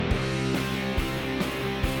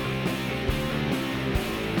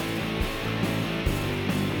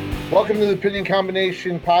Welcome to the Opinion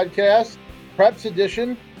Combination Podcast, Preps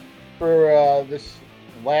Edition for this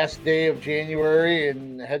last day of January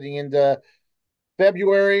and heading into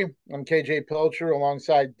February. I'm KJ Pilcher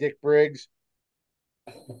alongside Dick Briggs,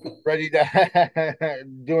 ready to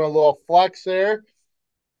doing a little flex there.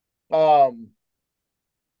 A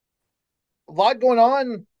lot going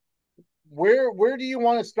on. Where do you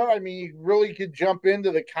want to start? I mean, you really could jump into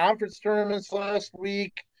the conference tournaments last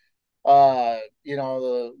week.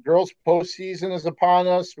 The girls' postseason is upon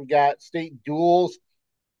us. We got state duels,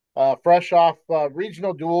 fresh off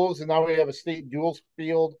regional duels, and now we have a state duels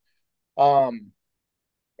field. Um,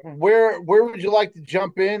 where would you like to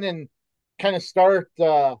jump in and kind of start?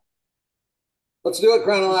 Let's do it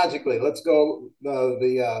chronologically. Let's go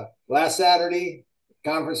the last Saturday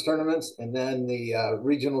conference tournaments, and then the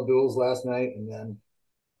regional duels last night, and then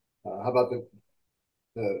how about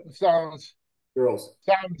the Sounds girls?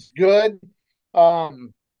 sounds good.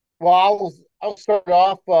 Um, well, I'll start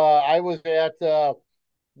off. I was at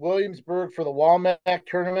Williamsburg for the Walmack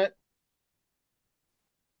tournament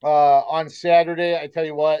on Saturday. I tell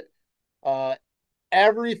you what, uh,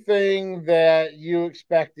 everything that you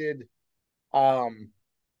expected um,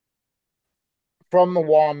 from the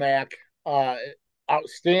Walmack. Uh,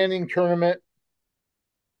 Outstanding tournament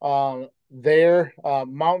there.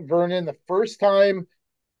 Mount Vernon, the first time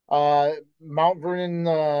Mount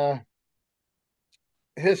Vernon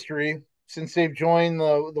history since they've joined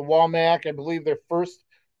the Walmack. I believe their first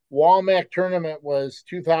Walmack tournament was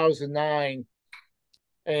 2009,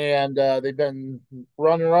 and they've been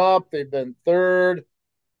runner up. They've been third.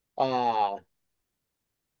 Uh,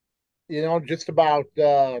 just about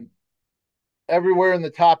everywhere in the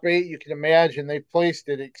top eight you can imagine they've placed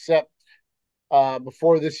it, except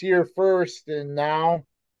before this year first, and now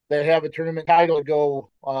they have a tournament title to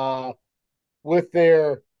go with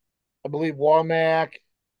their, I believe, Womack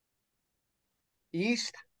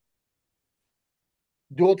East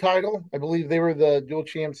dual title. I believe they were the dual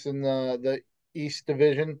champs in the East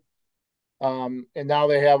division, and now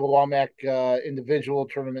they have a Womack individual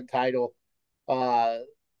tournament title. Uh,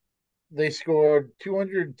 they scored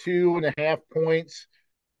 202 and a half points,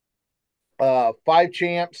 five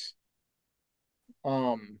champs.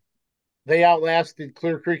 Um, They outlasted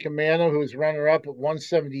Clear Creek and Amana, who was runner up at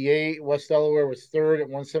 178. West Delaware was third at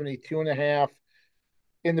 172 and a half.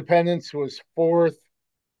 Independence was fourth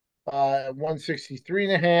at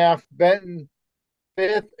 163 and a half. Benton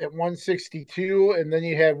fifth at 162. And then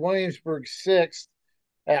you had Williamsburg sixth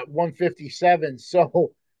at 157.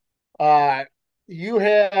 So uh, you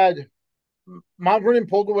had Mount Vernon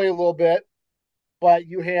pulled away a little bit, but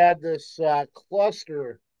you had this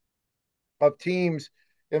cluster of teams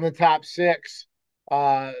in the top six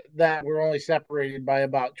that were only separated by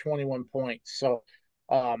about 21 points. So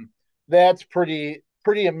um, that's pretty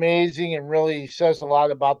amazing and really says a lot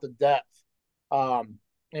about the depth um,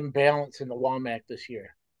 and balance in the WAMAC this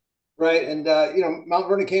year. Right, and Mount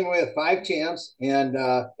Vernon came away with five champs,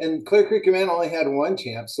 and Clear Creek Amana only had one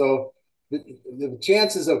champ. So the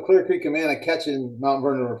chances of Clear Creek Amana catching Mount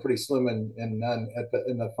Vernon were pretty slim and none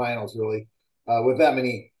in the finals, really, with that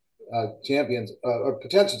many champions or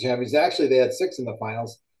potential champions. Actually, they had six in the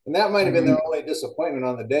finals, and that might have been Mm-hmm. their only disappointment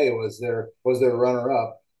on the day was their runner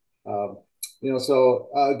up. Um, so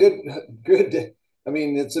good. I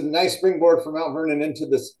mean, it's a nice springboard for Mount Vernon into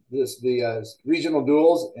the regional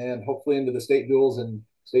duels and hopefully into the state duels and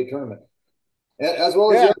state tournament, as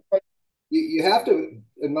well as Yeah. you have to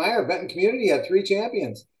admire Benton Community had three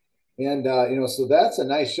champions, and so that's a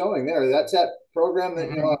nice showing there. That's that program that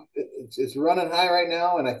Mm-hmm. it's running high right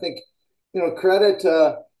now, and I think credit.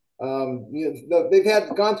 They've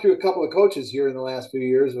had gone through a couple of coaches here in the last few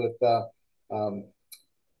years with um,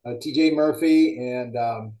 TJ Murphy and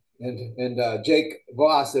Jake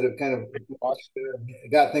Voss that have kind of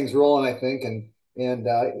got things rolling, I think, and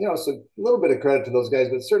so a little bit of credit to those guys,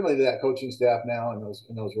 but certainly to that coaching staff now and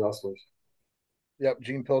those wrestlers. Yep.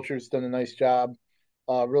 Gene Pilcher's done a nice job,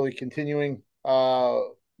 really continuing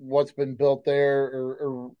what's been built there,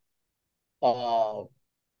 or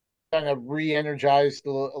kind of re-energized a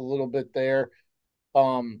little bit there.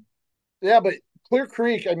 Um, yeah, but Clear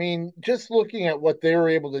Creek, I mean, just looking at what they were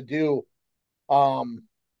able to do, um,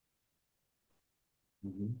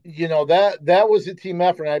 Mm-hmm. that was a team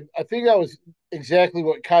effort. I think that was exactly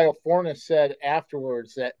what Kyle Fornes said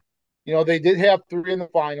afterwards. That they did have three in the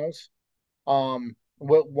finals.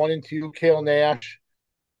 With one and two, Kale Nash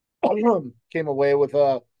came away with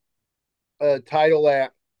a title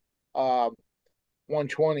at uh,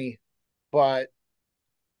 120. But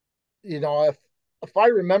if I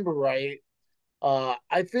remember right,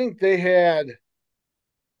 I think they had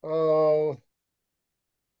uh,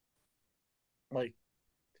 like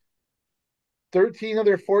 13 of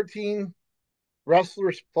their 14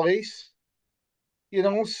 wrestlers place,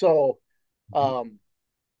 so um,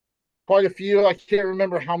 quite a few. I can't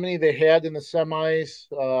remember how many they had in the semis.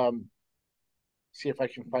 See if I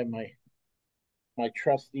can find my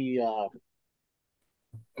trusty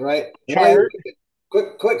Right. chart.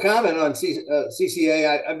 Quick comment on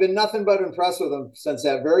CCA. I've been nothing but impressed with them since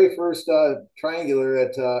that very first triangular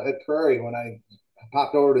at Prairie when I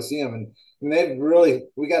popped over to see them, and they've really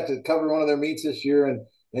we got to cover one of their meets this year, and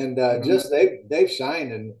Mhm. just they've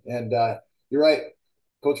shined, and you're right,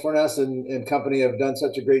 Coach Forness and company have done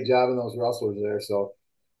such a great job in those wrestlers there. So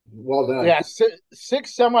well done. Yeah,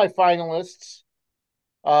 six semifinalists,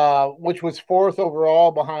 which was fourth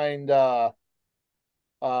overall behind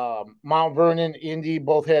Mount Vernon, Indy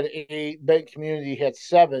both had 8, Benton Community had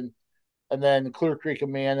 7, and then Clear Creek,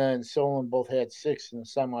 Amana, and Solon both had 6 in the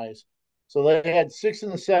semis. So they had 6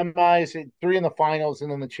 in the semis, 3 in the finals,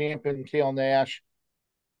 and then the champion Kale Nash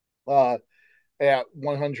uh, at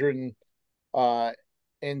 100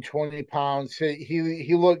 and 20 pounds.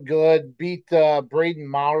 He looked good. Beat Braden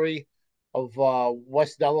Mowry of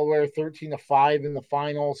West Delaware 13-5 in the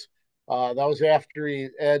finals. That was after he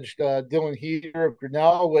edged Dylan Heater of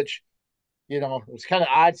Grinnell, which it was kind of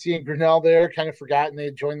odd seeing Grinnell there. Kind of forgotten they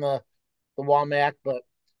had joined the WAMAC, but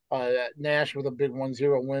Nash with a big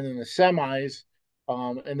 1-0 win in the semis.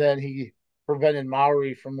 And then he prevented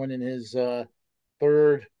Mowry from winning his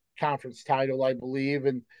third conference title, I believe.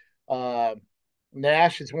 And uh,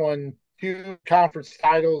 Nash has won 2 conference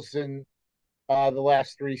titles in the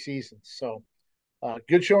last 3 seasons. So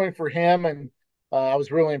good showing for him. And I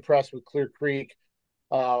was really impressed with Clear Creek.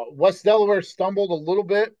 West Delaware stumbled a little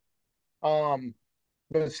bit,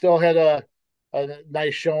 but still had a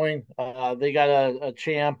nice showing. They got a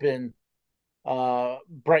champ in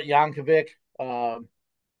Brett Yankovic.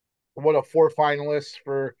 One of 4 finalists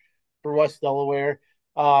for West Delaware.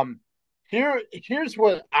 Um, here's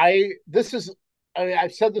what this is.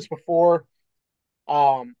 I've said this before.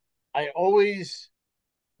 Um, I always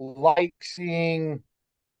like seeing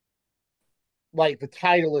like the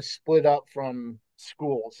title is split up from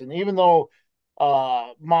schools, and even though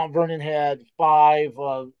Mount Vernon had 5,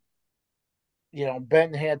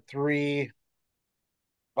 Benton had 3,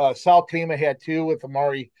 South Tama had 2 with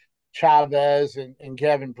Amari Chavez and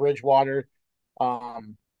Gavin Bridgewater.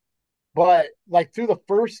 Um, but like through the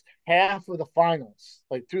first half of the finals,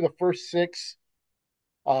 like through the first 6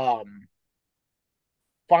 um,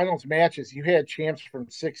 finals matches, you had champs from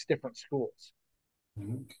 6 different schools.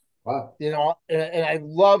 Mhm. Wow. And I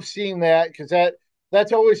love seeing that because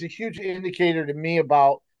that's always a huge indicator to me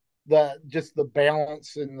about the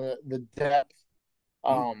balance and the depth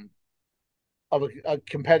Mhm. um, of a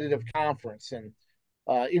competitive conference. And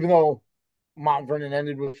even though Mount Vernon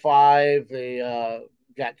ended with 5, they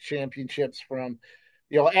got championships from,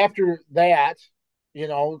 after that,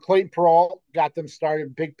 Clayton Peralt got them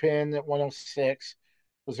started. Big Pin at 106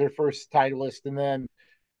 was their first titleist, and then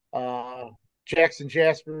uh, Jackson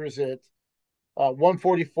Jaspers at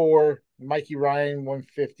 144, Mikey Ryan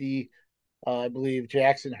 150, I believe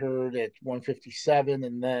Jackson Hurd at 157,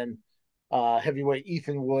 and then heavyweight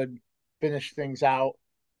Ethan Wood finished things out.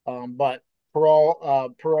 But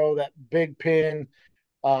Perot, that big pin,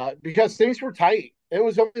 because things were tight. It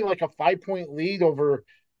was only like a 5-point lead over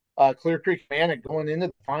Clear Creek Manic going into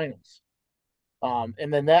the finals.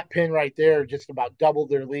 And then that pin right there just about doubled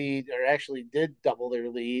their lead, or actually did double their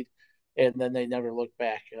lead, and then they never looked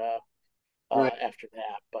back Right. after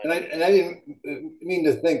that. But And I didn't mean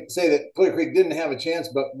to say that Clear Creek didn't have a chance,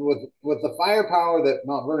 but with the firepower that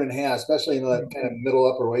Mount Vernon has, especially in the kind of middle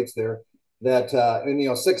upper weights there, that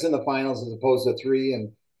and 6 in the finals as opposed to 3,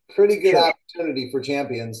 and pretty good sure, opportunity for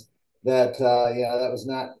champions. That yeah, that was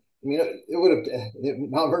not. I mean, it would have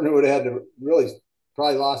Mount Vernon would have had to really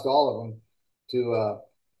probably lost all of them to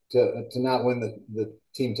to not win the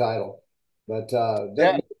team title. But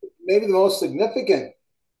yeah, maybe the most significant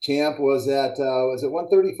champ was it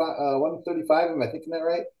 135 135, am I thinking that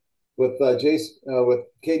right, with Jace with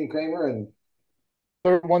Caden Kramer, and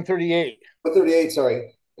third 138. 138,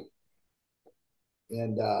 sorry,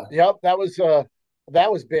 and Yep, that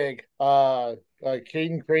was big.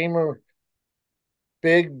 Caden Kramer,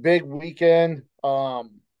 big weekend.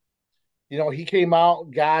 He came out,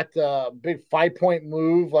 got a big 5-point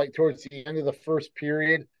move like towards the end of the first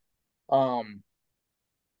period. Um,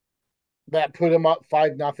 that put him up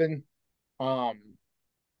 5-0. Um,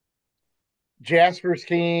 Jaspers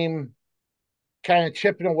came kind of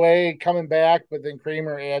chipping away, coming back, but then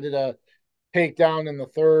Kramer added a takedown in the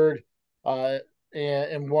third, uh,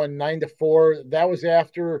 and won 9-4. That was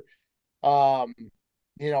after,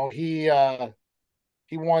 he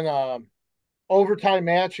He won a overtime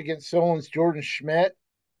match against Solon's Jordan Schmidt.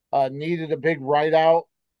 Needed a big write out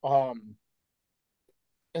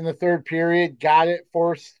in the third period. Got it.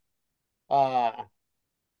 Uh,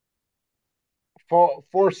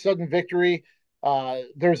 forced sudden victory.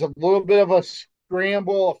 There's a little bit of a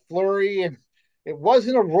scramble, a flurry, and it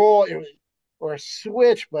wasn't a roll or a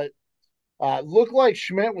switch, but looked like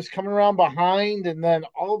Schmidt was coming around behind, and then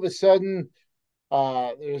all of a sudden,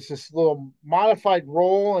 there's this little modified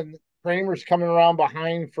roll, and Kramer's coming around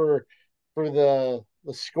behind for the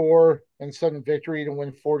score and sudden victory to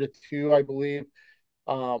win 4-2, I believe.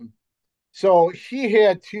 Um, so he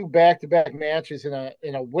had two back to back matches in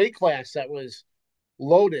a weight class that was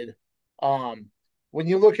loaded. Um, when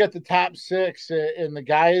you look at the top six and the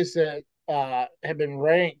guys that have been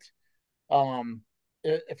ranked,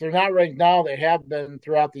 if they're not ranked now, they have been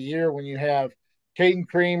throughout the year. When you have Caden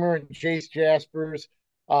Kramer and Jace Jaspers,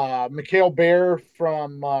 Mikhail Bear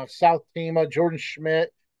from South Tama, Jordan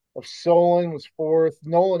Schmidt of Solon was fourth,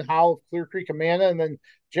 Nolan Howell of Clear Creek Amana, and then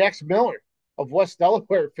Jax Miller of West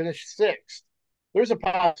Delaware finished sixth. There's a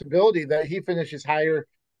possibility that he finishes higher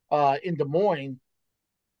in Des Moines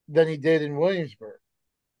than he did in Williamsburg.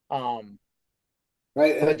 Right.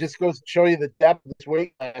 That just goes to show you the depth of this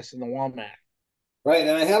weight class in the WOMAC. Right,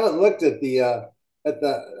 and I haven't looked at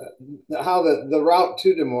how the route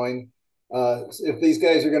to Des Moines, if these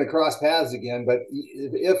guys are going to cross paths again. But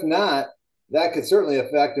if not, that could certainly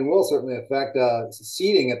affect and will certainly affect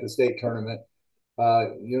seeding at the state tournament.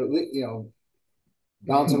 Bouncing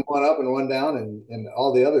one up and one down, and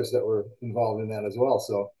all the others that were involved in that as well.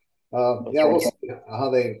 So yeah, we'll see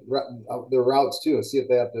how their routes too. See if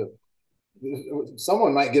they have to.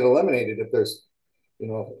 Someone might get eliminated if there's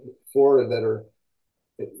four that are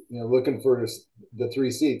looking for the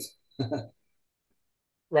three seats.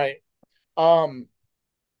 Right.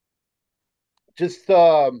 Just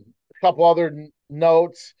a couple other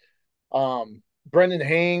notes. Brendan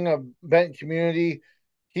Hang of Benton Community,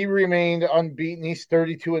 he remained unbeaten. He's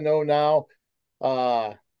 32-0 now.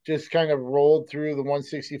 Just kind of rolled through the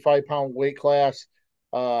 165-pound weight class.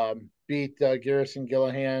 Beat Garrison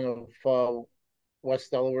Gillihan of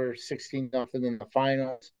West Delaware 16-0 in the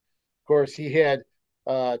finals. Of course, he had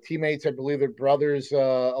teammates, I believe, their brothers,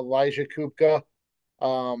 Elijah Kupka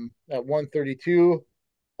at 132.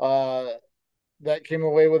 That came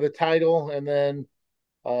away with a title, and then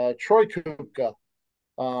Troy Kupka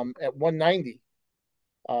at 190.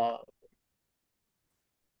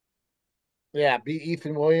 Yeah, beat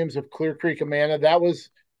Ethan Williams of Clear Creek Amana. That was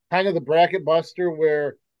kind of the bracket buster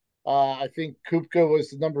where I think Kupka was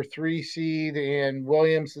the number 3 seed and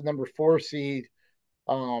Williams the number 4 seed.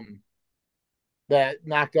 That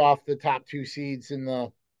knocked off the top 2 seeds in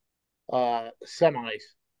the semis.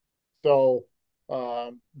 So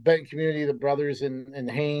Benton Community, the brothers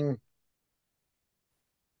and Hang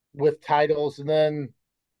with titles, and then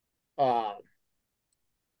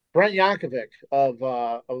Brent Yankovic of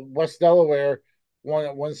West Delaware won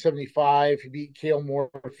at 175. He beat Cale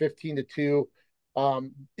Moore 15-2.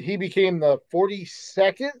 He became the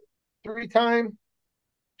 42nd 3-time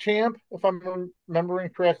champ, if I'm remembering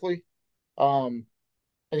correctly. And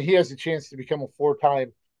he has a chance to become a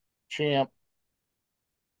 4-time champ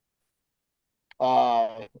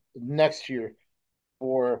next year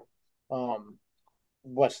for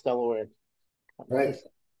West Delaware. Right. Just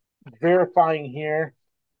verifying here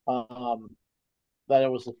that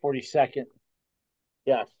it was the 42nd.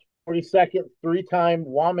 Yes, 42nd 3-time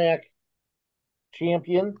WOMAC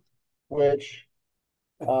champion, which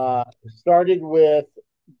started with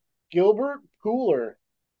Gilbert Cooler,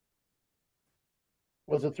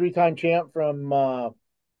 was a 3-time champ from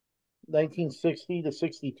 1960 to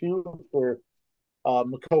 62 for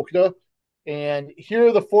Maquoketa. And here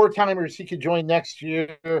are the 4-timers he could join next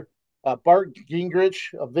year. Bart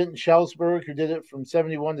Gingrich of Vinton Schellsburg, who did it from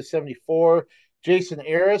 71 to 74. Jason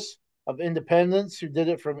Harris of Independence, who did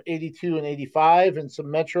it from 82 and 85. And some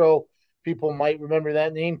Metro people might remember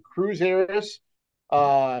that name. Cruz Harris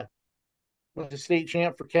was the state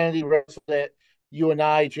champ for Kennedy, wrestled at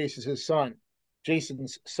UNI, Jason's son. Tim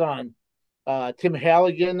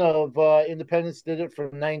Halligan of Independence did it from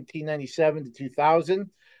 1997 to 2000.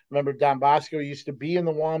 Remember, Don Bosco used to be in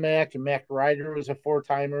the WOMAC, and Mac Ryder was a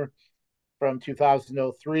 4-timer from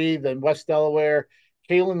 2003. Then West Delaware,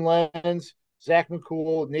 Kalen Lenz, Zach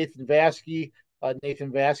McCool, Nathan Vasky.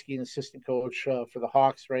 Nathan Vasky, an assistant coach for the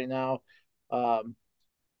Hawks right now,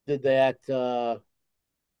 did that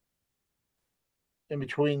in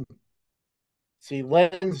between. See,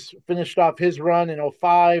 Lenz finished off his run in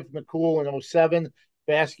 05, McCool in 07,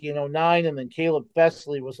 Vasky in 09, and then Caleb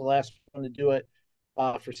Fesley was the last one to do it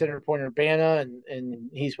for Center Point Urbana, and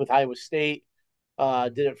he's with Iowa State.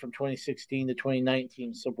 Did it from 2016 to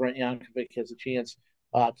 2019. So Brent Yankovic has a chance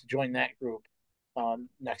to join that group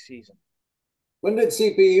next season. When did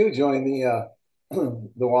CPU join the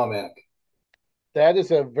the WAMAC? That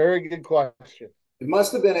is a very good question. It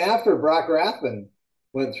must have been after Brock Rathman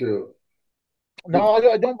went through. No,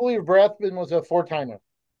 I don't believe Rathman was a four timer.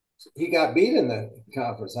 He got beat in the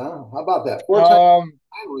conference, huh? How about that? Four-time Um,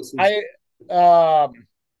 finalist. I um,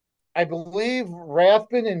 I believe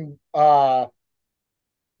Rathman and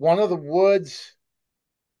one of the Woods,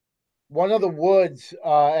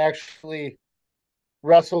 actually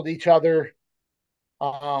wrestled each other.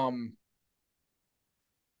 Um,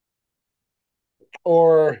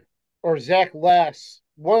 or Zach Less,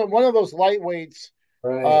 one of those lightweights.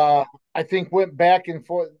 Right. Uh, I think went back and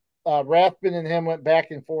forth. Rathman and him went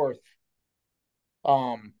back and forth.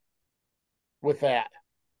 Um, with that.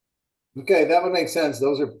 Okay, that would make sense.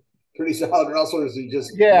 Those are pretty solid wrestlers who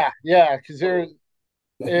just Yeah, because they're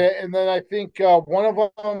and then I think one of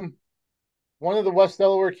them, one of the West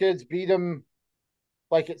Delaware kids beat him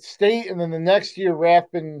like at state, and then the next year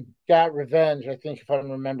Rathman got revenge. I think if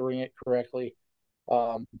I'm remembering it correctly,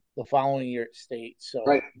 the following year at state. So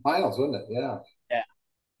right finals, wouldn't it? Yeah. yeah,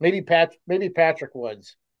 maybe Patrick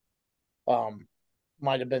Woods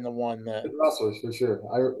might have been the one that Good wrestlers for sure.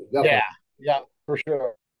 I yeah, definitely. yeah, for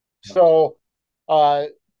sure. So uh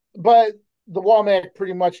but the Walmart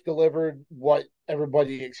pretty much delivered what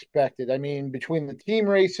everybody expected. I mean, between the team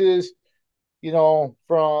races, from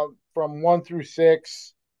 1 through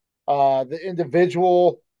 6, the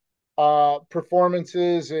individual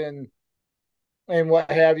performances and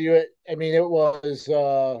what have you. I mean, it was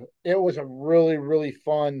a really, really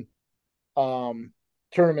fun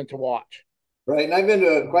tournament to watch. Right, and I've been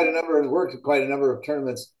to quite a number and worked at quite a number of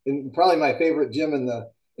tournaments. And probably my favorite gym in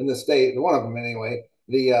the state, one of them anyway.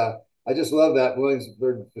 The I just love that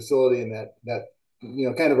Williamsburg facility and that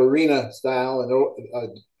kind of arena style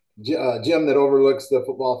and gym that overlooks the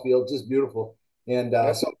football field, just beautiful. And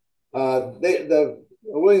Yep. so the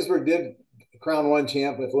Williamsburg did crown one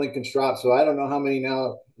champ with Lincoln Strop. So I don't know how many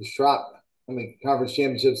now the Strop, how many conference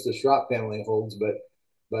championships the Strop family holds, but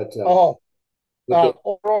Oh, with the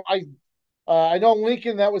overall, I know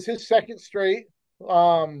Lincoln. That was his second straight.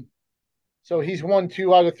 Um, so he's won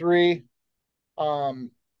 2 out of 3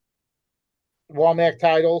 um, Walmart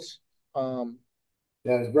titles. Um,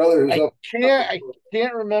 yeah, his brother who's up I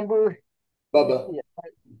can't remember. Let me Bubba. see.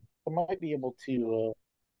 I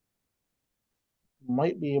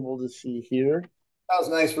might be able to see here. That was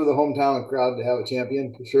nice for the hometown crowd to have a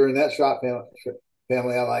champion for sure. And that Schrott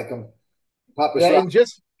family, I like them. Papa Yeah, Schrott and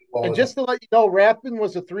all the time. just to let you know, Rathman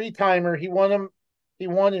was a 3 timer. He won them. He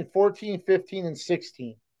won in 14, 15, and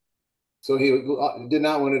 16. So he did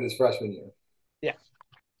not win it his freshman year. Yeah,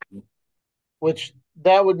 which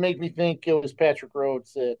that would make me think it was Patrick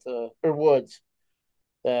Rhodes or Woods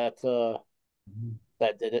that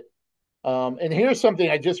that did it. And here's something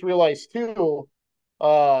I just realized too.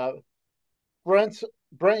 Uh, Brent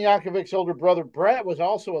Yankovic's older brother Brett was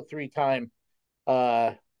also a 3 time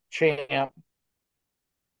uh, champ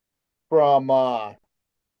from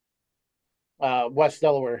West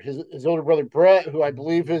Delaware. His older brother Brett, who I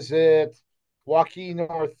believe is at Waukee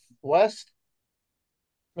Northwest,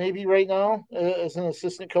 maybe right now as an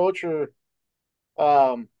assistant coach, or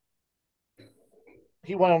um,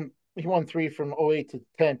 he won 3 from '08 to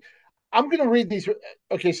 10. I'm going to read these.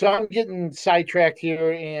 Okay, so I'm getting sidetracked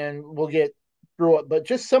here, and we'll get through it. But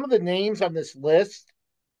just some of the names on this list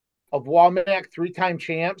of Walmart 3 time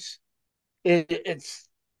champs, it's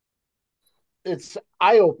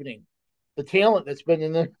eye opening. The talent that's been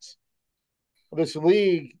in this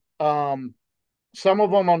league. Some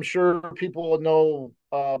of them I'm sure people would know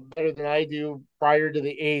better than I do prior to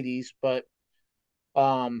the '80s, but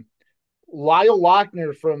um, Lyle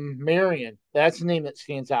Lochner from Marion, that's the name that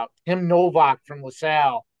stands out. Tim Novak from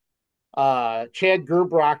LaSalle, Chad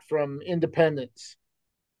Gerbrock from Independence,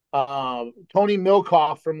 Tony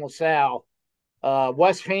Milkoff from LaSalle,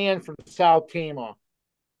 Wes Fan from South Tama,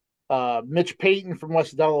 Mitch Payton from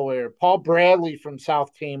West Delaware, Paul Bradley from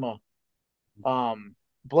South Tama,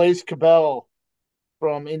 Blaze Cabell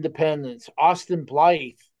from Independence, Austin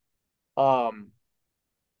Blythe um,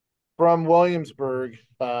 from Williamsburg,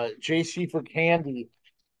 J.C. for Candy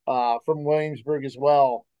from Williamsburg as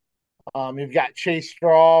well. You've got Chase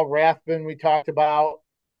Straw, Rathbun, we talked about,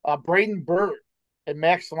 Braden Burt and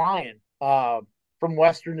Max Lyon from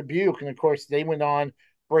Western Dubuque. And of course, they went on.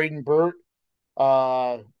 Braden Burt,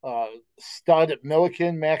 uh, uh, stud at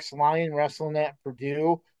Milliken, Max Lyon wrestling at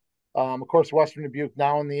Purdue. Of course, Western Dubuque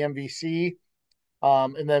now in the MVC.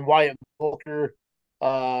 And then Wyatt Volker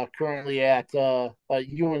currently at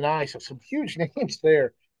UNI. So some huge names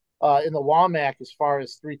there in the WAMAC as far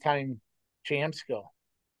as three-time champs go.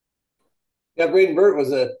 Yeah, Braden Burt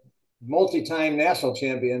was a multi-time national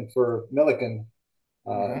champion for Milliken.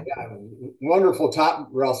 Mm-hmm. Yeah, wonderful top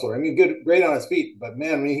wrestler. I mean, great on his feet, but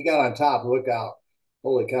man, when he got on top, look out.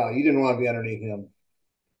 Holy cow, you didn't want to be underneath him.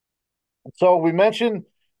 So we mentioned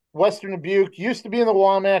Western Dubuque used to be in the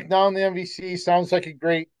WAMAC, now in the MVC. Sounds like a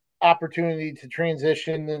great opportunity to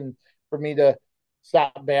transition and for me to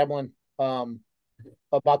stop babbling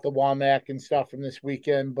about the WAMAC and stuff from this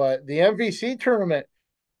weekend. But the MVC tournament,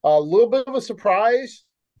 a little bit of a surprise.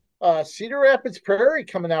 Cedar Rapids Prairie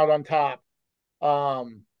coming out on top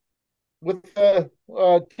um, with the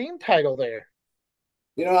team title there.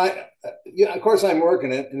 Yeah, of course I'm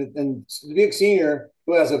working it, and Dubuque Senior,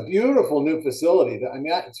 who has a beautiful new facility. I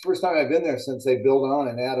mean, it's the first time I've been there since they built on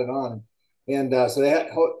and added on, and so they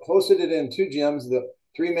hosted it in two gyms, the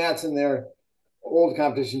three mats in their old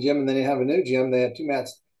competition gym, and then they have a new gym. They had two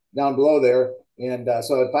mats down below there, and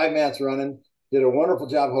so I had five mats running. Did a wonderful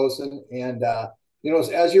job hosting, and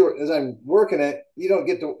as I'm working it, you don't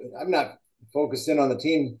get to. I'm not focused in on the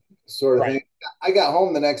team sort of Right. thing. I got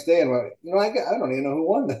home the next day and went, I don't even know who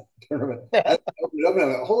won the tournament. I opened it up and I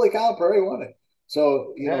went, holy cow, Prairie won it.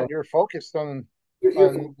 So, Yeah, you're focused on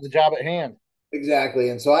you're the job at hand. exactly.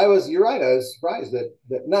 And so you're right. I was surprised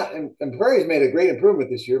that not, and Prairie's made a great improvement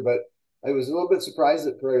this year, but I was a little bit surprised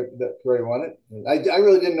that Prairie won it. I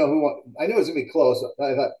really didn't know who won. I knew it was going to be close.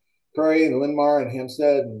 I thought Prairie and Linn-Mar and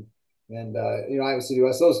Hempstead and Iowa City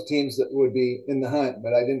West, those teams that would be in the hunt,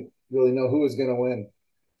 but I didn't really know who was going to win.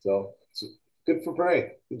 So good for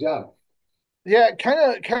Prairie. Good job. Yeah, kind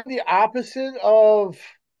of the opposite of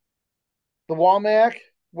the WAMAC,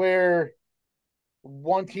 where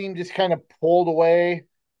one team just kind of pulled away,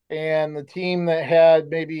 and the team that had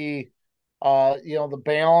maybe the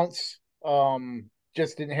balance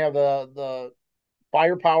just didn't have the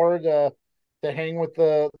firepower to hang with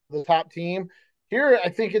the top team. Here, I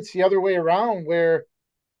think it's the other way around, where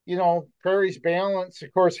Prairie's balance.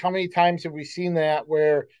 Of course, how many times have we seen that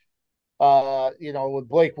where with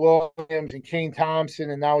Blake Williams and Kane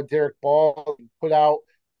Thompson and now Derek Ball put out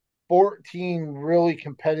 14 really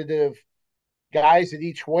competitive guys at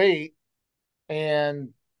each weight. And,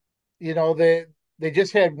 they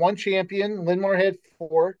just had one champion. Linn-Mar had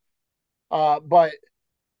four. But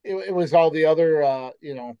it was all the other,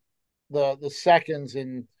 the seconds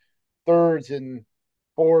and thirds and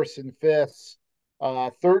fourths and fifths,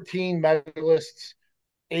 13 medalists,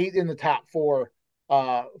 eight in the top four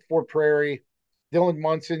for Prairie. Dylan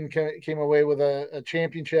Munson came away with a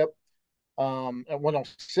championship at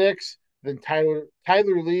 106. Then Tyler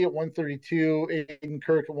Lee at 132, Aiden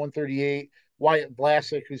Kirk at 138, Wyatt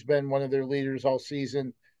Vlasic, who's been one of their leaders all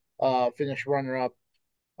season, finished runner up.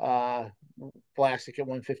 Vlasic at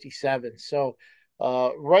 157. So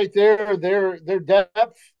right there, their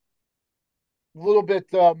depth a little bit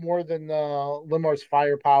more than Linn-Mar's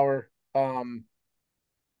firepower.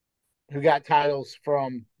 Who got titles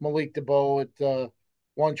from Malik DeBow at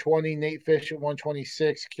 120, Nate Fish at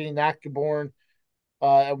 126, Kane Nachgeborn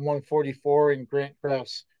at 144, and Grant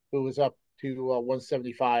Kress, who was up to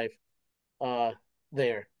 175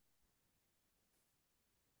 there.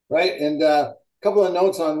 Right. And a couple of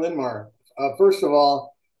notes on Linn-Mar. First of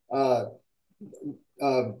all, uh,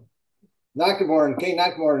 Kane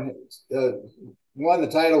Nachgeborn won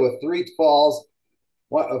the title with three falls,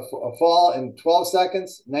 a fall in 12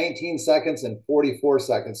 seconds, 19 seconds, and 44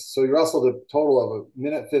 seconds. So he wrestled a total of a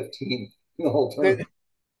minute 15 in the whole tournament.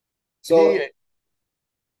 So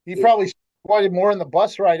he probably squatted more in the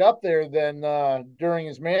bus ride up there than during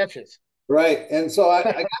his matches. Right. And so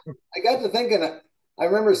I got to thinking, I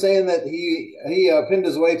remember saying that he pinned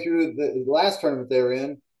his way through the last tournament they were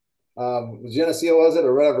in. Geneseo, was it,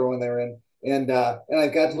 or whatever when they were in? And I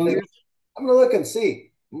got to think, I'm going to look and see.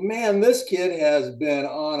 Man, this kid has been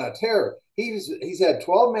on a tear. He's had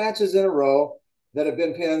 12 matches in a row that have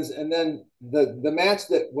been pins, and then the match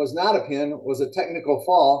that was not a pin was a technical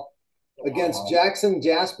fall against Jackson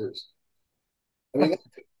Jaspers. I mean,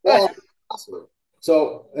 that's impossible.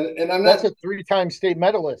 So, and I'm not. That's a three-time state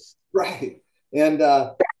medalist, Right? And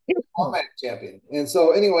All-Mac champion. And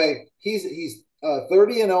so, anyway, he's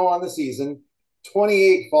 30-0 on the season,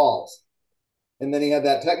 28 falls. And then he had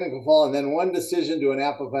that technical fall, and then one decision to an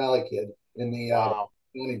Apple Valley kid in the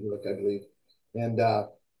Donnybrook, I believe. And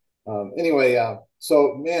anyway,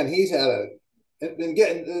 so man, he's had been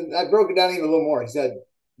getting. I broke it down even a little more. He's had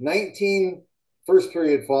 19 first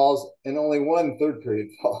period falls and only one third period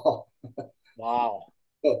fall. Wow.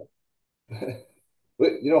 So,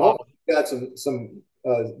 but wow. hopefully he got some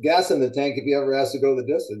gas in the tank if he ever has to go the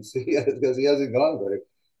distance because he hasn't gone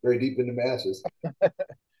very deep into matches.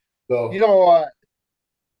 You So know,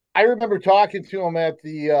 I remember talking to him at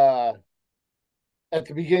the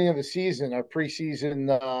beginning of the season, our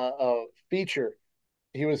preseason feature.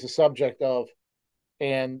 He was the subject of,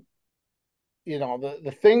 and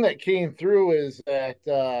the thing that came through is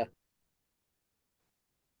that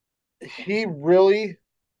he really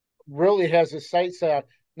has his sights set on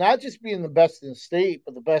not just being the best in the state,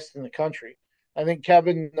 but the best in the country. I think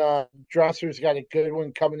Kevin Dresser's got a good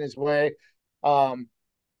one coming his way. Um,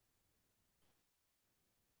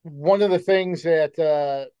 One of the things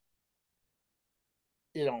that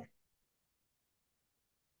you know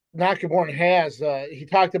Nakamura has, he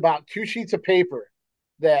talked about two sheets of paper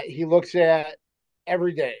that he looks at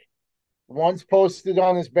every day. One's posted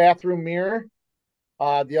on his bathroom mirror.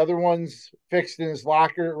 The other one's fixed in his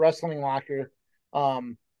locker, wrestling locker,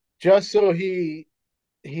 um, just so he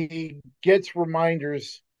gets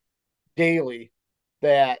reminders daily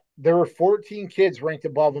that there are 14 kids ranked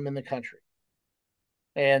above him in the country,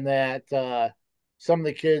 and that some of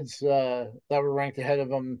the kids that were ranked ahead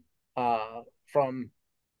of him uh, from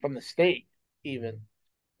from the state even.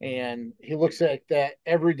 And he looks at that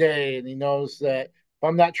every day, and he knows that if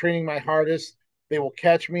I'm not training my hardest, they will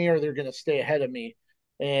catch me or they're going to stay ahead of me.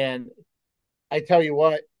 And I tell you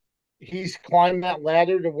what, he's climbed that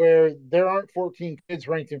ladder to where there aren't 14 kids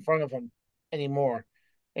ranked in front of him anymore.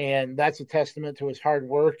 And that's a testament to his hard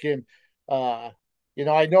work. And, uh,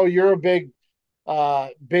 I know you're a big uh,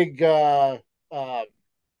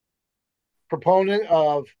 proponent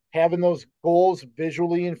of having those goals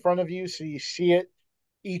visually in front of you so you see it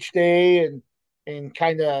each day and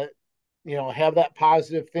kind of have that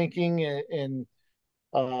positive thinking and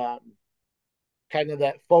uh, kind of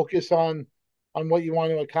that focus on what you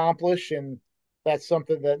want to accomplish. And that's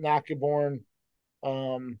something that Nakaborn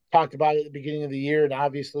talked about at the beginning of the year, and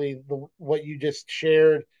obviously what you just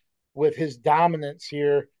shared with his dominance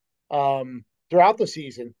here throughout the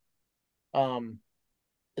season, um,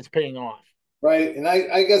 it's paying off. right, and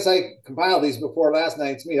I guess I compiled these before last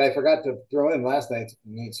night's meet. I forgot to throw in last night's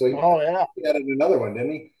meet, so Oh yeah, he added another one,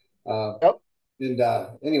 didn't he? yep, And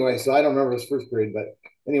anyway, so I don't remember his first period, but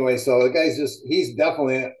anyway, so the guy's he's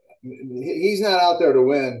definitely, he's not out there to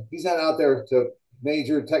win. He's not out there to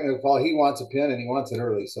major technical fall. He wants a pin and he wants it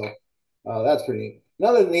early. So that's pretty neat.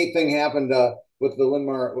 Another neat thing happened with the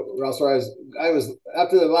Linmar wrestler. I was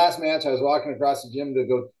after the last match, I was walking across the gym to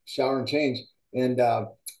go shower and change, and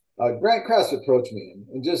Grant Kress approached me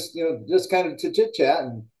and just just kind of to chit chat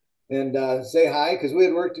and say hi because we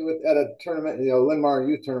had worked with at a tournament, Linmar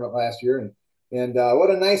youth tournament last year, and what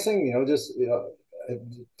a nice thing, just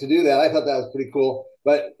to do that. I thought that was pretty cool.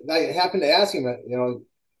 But I happened to ask him,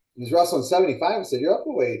 he's wrestling 75. I said, "You're up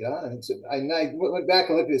a weight, huh?" And so I went back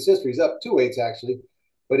and looked at his history. He's up 2 weights actually,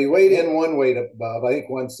 but he weighed in 1 weight above, I think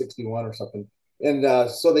 161 or something, and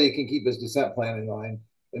so that he can keep his descent plan in line.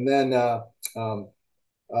 And then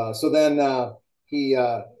so then he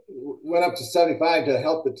went up to 75 to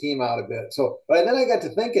help the team out a bit. So, but then I got to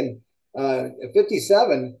thinking, at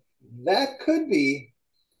 57, that could be,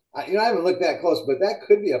 I haven't looked that close, but that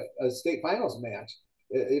could be a state finals match.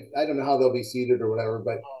 I don't know how they'll be seeded or whatever,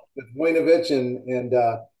 but with Wojnowicz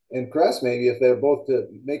and Kress, maybe if they're both to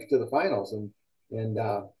make it to the finals, and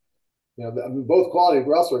both quality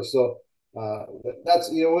wrestlers. So that's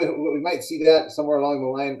we might see that somewhere along the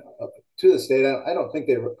line to the state. I don't think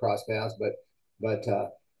they cross paths, but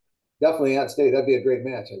definitely at state that'd be a great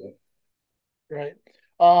match. I think. right.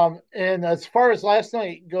 And as far as last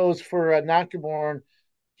night goes for Nakaborn,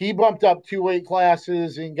 he bumped up two weight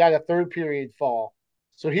classes and got a third period fall.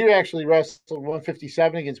 So he actually wrestled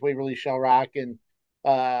 157 against Waverly Shell Rock and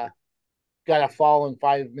uh, got a fall in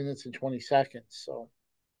 5 minutes and 20 seconds. So,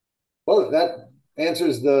 Well, that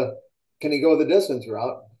answers the can he go the distance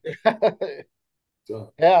route?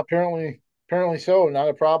 So yeah, apparently so. Not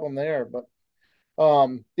a problem there. But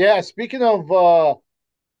yeah, speaking of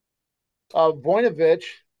Voinovich,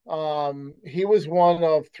 he was one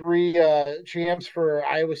of three champs for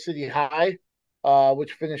Iowa City High,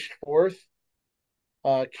 which finished fourth.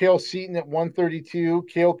 Kale Seaton at 132,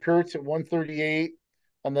 Kale Kurtz at 138,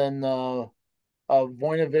 and then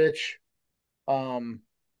Voinovich, um,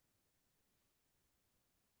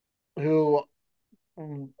 who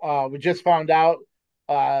we just found out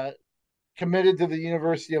uh, committed to the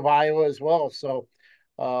University of Iowa as well. So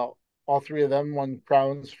uh, all three of them won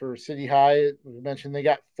crowns for City High. We mentioned they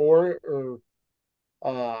got four, or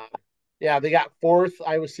yeah, they got fourth.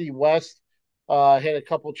 Iowa City West had a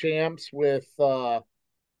couple champs with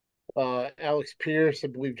Alex Pierce, I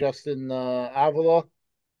believe Justin Avila.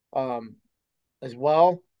 Um, as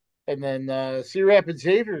well. And then Cedar Rapids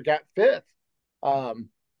Xavier got fifth. Um,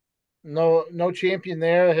 no champion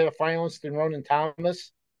there. They had a finalist in Ronan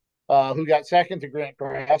Thomas, who got second to Grant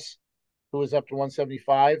Grass, who was up to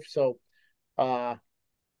 175. So uh,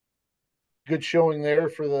 good showing there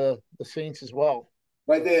for the Saints as well.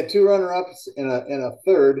 Right, they had two runner-ups and a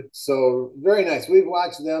third, so very nice. We've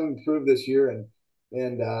watched them improve this year, and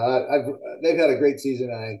they've had a great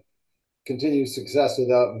season. I continue success with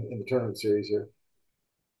them in the tournament series here.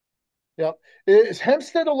 Yep. Is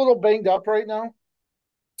Hempstead a little banged up right now?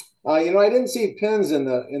 I didn't see Pins in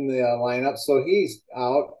the lineup, so he's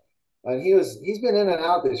out, and he's been in and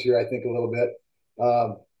out this year. I think a little bit.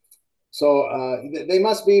 So they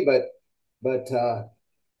must be, but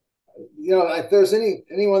if there's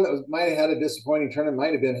anyone that might have had a disappointing tournament,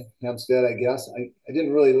 might have been Hempstead. I guess I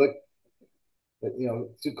didn't really look,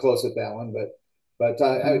 too close at that one, but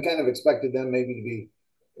I kind of expected them maybe to be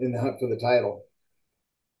in the hunt for the title.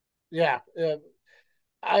 Yeah.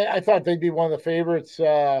 I thought they'd be one of the favorites,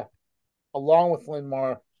 along with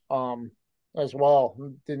Linmar, as well.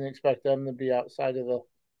 Didn't expect them to be outside of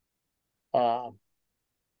uh,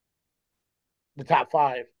 the top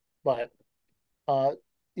five, but uh,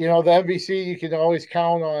 the MVC, you can always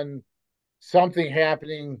count on something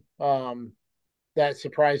happening that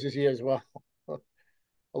surprises you as well.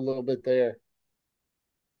 A little bit there.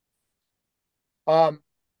 Um,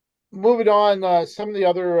 Moving on, some of the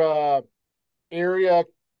other area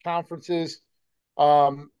conferences.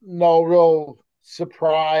 No real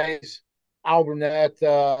surprise. Alburnett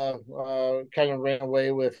kind of ran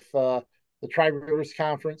away with the Tri Rivers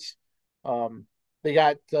Conference. They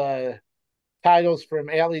got titles from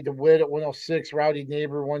Atlee DeWitt at 106, Rowdy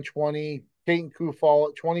Neighbor 120, Peyton Kufall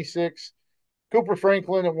at 26, Cooper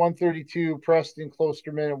Franklin at 132, Preston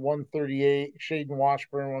Klosterman at 138, Shaden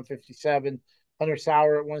Washburn 157, Hunter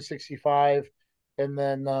Sauer at 165, and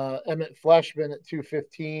then Emmett Fleshman at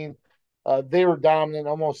 215. They were dominant,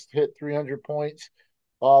 almost hit 300 points.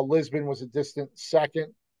 Lisbon was a distant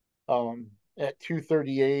second at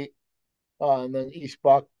 238. And then East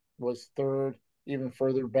Buck was third, even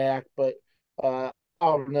further back. But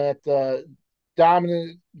Alburnett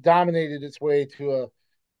dominated its way to a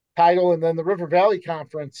title. And then the River Valley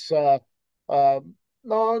Conference, no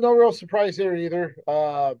real surprise there either.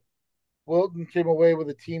 Wilton came away with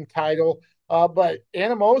a team title. But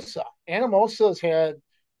Anamosa's had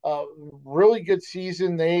a really good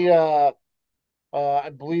season. I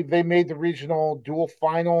believe they made the regional dual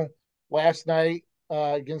final last night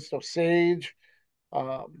against Osage.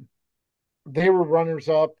 Um, they were runners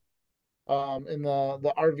up in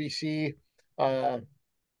the RVC. Uh,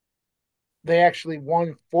 they actually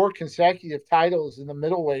won 4 consecutive titles in the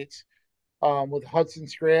middleweights, with Hudson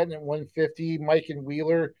Scranton at 150, Mike and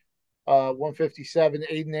Wheeler 157,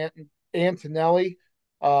 Aiden Antonelli.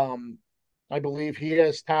 Um, I believe he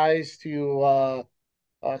has ties to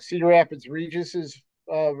Cedar Rapids Regis's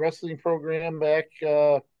wrestling program back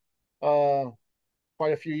uh,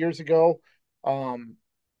 quite a few years ago. Um,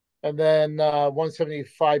 and then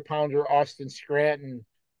 175 pounder Austin Scranton,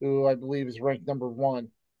 who I believe is ranked number one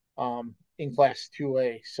in Class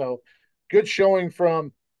 2A. So good showing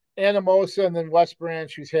from Anamosa, and then West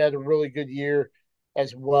Branch, who's had a really good year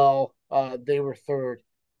as well. They were third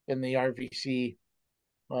in the RVC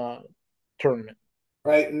tournament.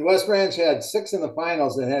 Right, and West Branch had six in the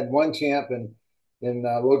finals and had one champ in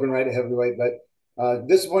Logan Wright at heavyweight, but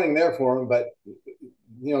disappointing there for him. But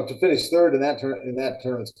to finish third in that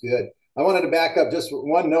tournament's good. I wanted to back up just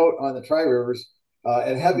one note on the Tri Rivers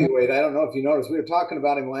at heavyweight. I don't know if you noticed, we were talking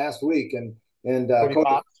about him last week, and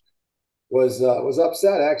Cody was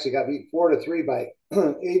upset. Actually, got beat 4-3 by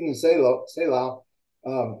Aiden Salau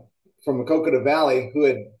from Maquoketa Valley, who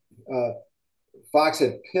had Fox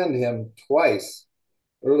had pinned him twice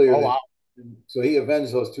earlier. Oh, wow. So he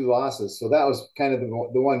avenged those two losses. So that was kind of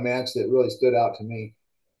the one match that really stood out to me.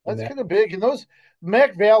 That's kind of big. And those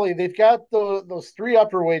Mac Valley, they've got those three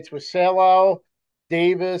upper weights with Salau,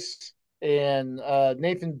 Davis, and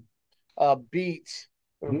Nathan Beats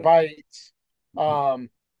or Bites.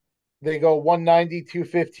 They go 190,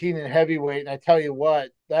 215 in heavyweight. And I tell you what,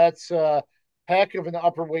 that's a heck of an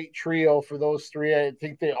upper weight trio for those three. I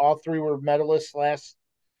think they all three were medalists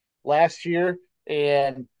last year,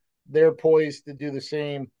 and they're poised to do the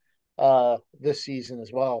same this season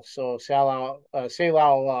as well. So Salau,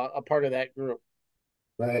 a part of that group.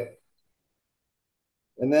 Right.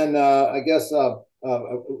 And then I guess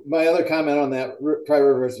my other comment on that Tri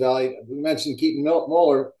Rivers Valley, we mentioned Keaton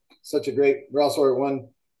Moeller, such a great wrestler at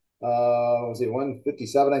was he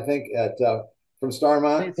 157, I think, at from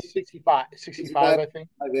Starmont. It's 65, I think.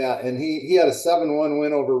 Yeah, and he had a 7-1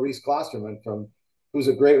 win over Reese Klosterman from who's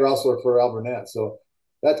a great wrestler for Alburnett. So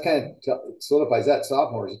that kind of solidifies that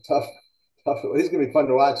sophomore is a tough. He's going to be fun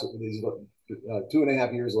to watch with these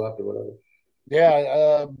 2.5 years left or whatever.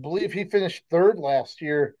 Yeah, I believe he finished third last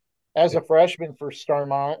year as a freshman for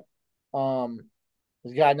Starmont. Um,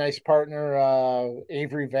 he's got a nice partner,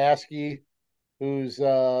 Avery Vasky, who's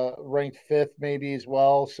ranked fifth maybe as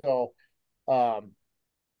well. So um,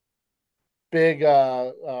 big,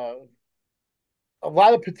 a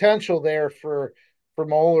lot of potential there for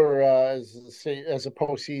Moeller as a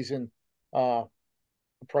postseason uh,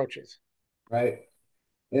 approaches. Right.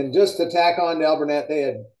 And just to tack on to Alburnett, they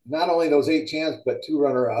had not only those 8 champs, but 2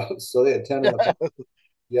 runner-ups. So they had 10 in the final.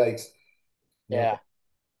 Yikes. Yep. Yeah,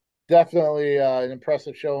 definitely an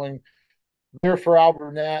impressive showing there for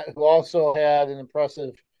Alburnett, who also had an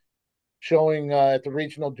impressive showing at the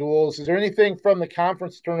regional duels. Is there anything from the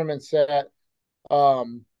conference tournaments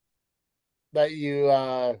um, that you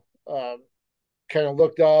uh, kind of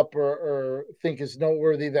looked up or think is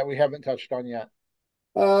noteworthy that we haven't touched on yet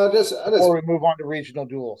I before just we move on to regional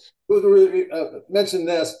duels? mentioned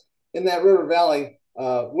this in that River Valley.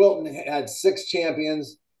 Wilton had 6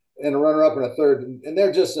 champions and a runner-up and a third, and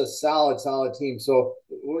they're just a solid team. So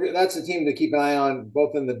that's a team to keep an eye on,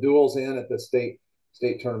 both in the duels and at the state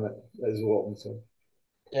tournament as Wilton. So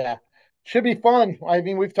Yeah, should be fun. I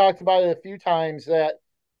mean, we've talked about it a few times that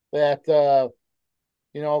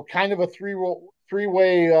kind of a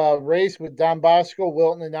three-way race with Don Bosco,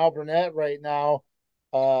 Wilton, and Alburnett right now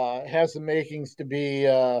has the makings to be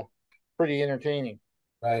pretty entertaining.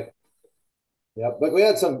 right. Yeah, but we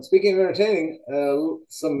had some. Speaking of entertaining,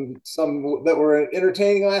 some that were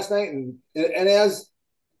entertaining last night, and as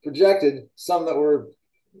projected, some that were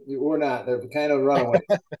not. They're kind of runaways.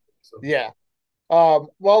 So, Yeah.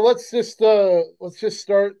 Well, let's just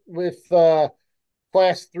start with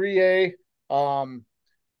Class 3A.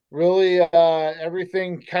 Really,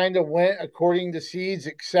 everything kind of went according to seeds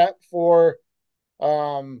except for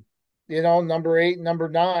um, number 8 and number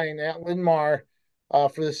 9 at Linmar.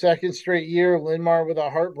 For the second straight year, Linmar with a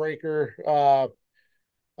heartbreaker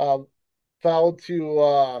uh, fell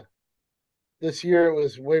to this year it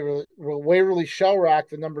was Waverly Shell Rock,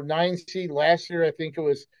 the number 9 seed. Last year, I think it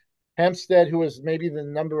was Hempstead, who was maybe the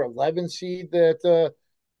number 11 seed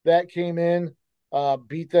that came in,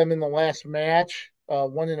 beat them in the last match,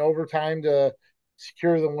 won in overtime to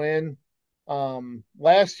secure the win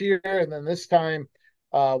last year. And then this time,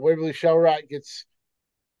 Waverly Shell Rock gets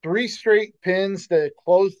 3 straight pins to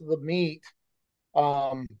close the meet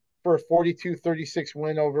um, for a 42-36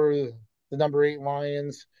 win over the number 8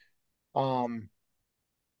 Lions. Um,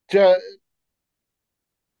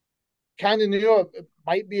 kind of knew it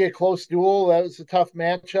might be a close duel. That was a tough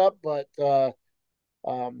matchup, but the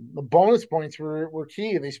bonus points were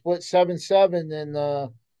key. They split 7-7,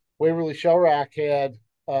 and Waverly Shellrock had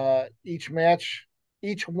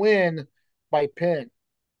each win by pin.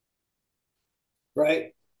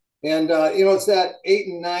 right, and it's that 8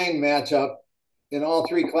 and 9 matchup in all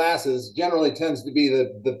 3 classes. Generally, tends to be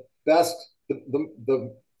the best,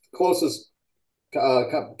 the closest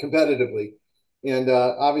competitively, and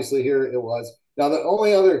obviously here it was. Now the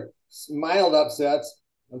only other mild upsets,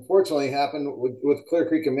 unfortunately, happened with Clear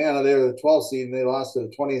Creek and Mana. They were the 12th seed and they lost to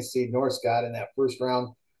the 20th seed North Scott in that first round,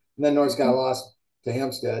 and then North Scott lost to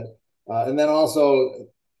Hempstead, and then also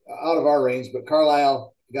out of our range, but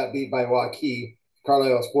Carlisle got beat by Waukee.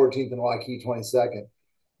 Carlisle was 14th and Waukee 22nd.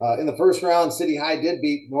 In the first round, City High did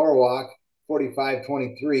beat Norwalk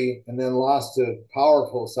 45-23, and then lost to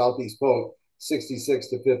powerful Southeast Polk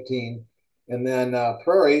 66-15. And then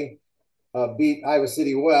Prairie beat Iowa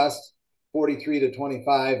City West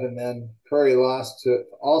 43-25, and then Prairie lost to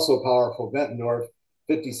also powerful Bettendorf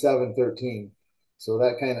 57-13. So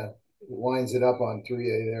that kind of winds it up on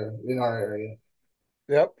 3A there in our area.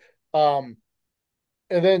 Yep. Um,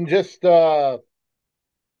 and then just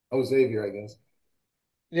Oh, Xavier, I guess.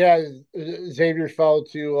 yeah, Xavier fell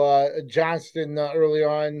to Johnston early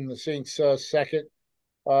on, the Saints' second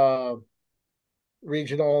uh,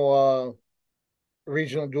 regional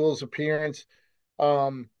regional duels appearance.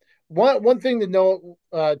 Um, one thing to note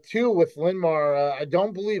too with Linmar, I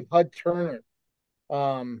don't believe Hud Turner,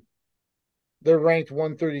 um, they're ranked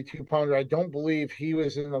 132 pounder. I don't believe he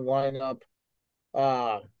was in the lineup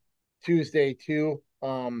uh, Tuesday too.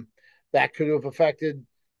 That could have affected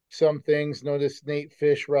some things. Notice Nate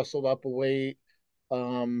Fish wrestled up a weight.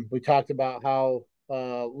 We talked about how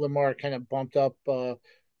Lamar kind of bumped up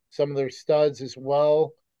some of their studs as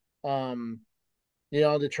well. Um,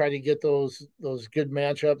 to try to get those good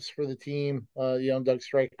matchups for the team. Doug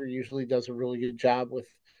Stryker usually does a really good job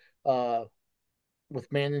uh,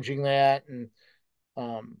 with managing that, and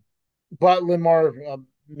um, but Limar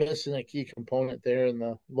missing a key component there in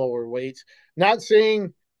the lower weights. Not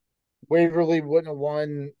saying Waverly wouldn't have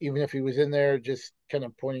won even if he was in there, just kind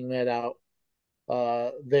of pointing that out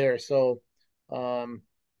there. So, um,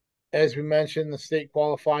 as we mentioned, the state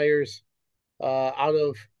qualifiers out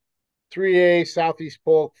of 3A, Southeast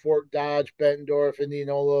Polk, Fort Dodge, Bettendorf,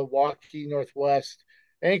 Indianola, Waukee Northwest,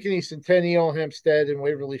 Ankeny, Centennial, Hempstead, and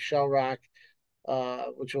Waverly Shell Rock,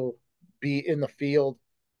 which will be in the field.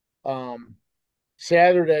 Um,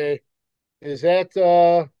 Saturday, is that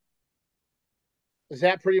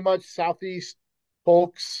pretty much Southeast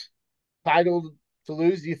Polk's title to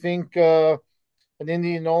lose? Do you think an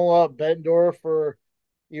Indianola, Bettendorf, or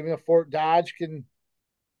even a Fort Dodge can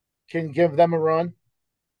give them a run?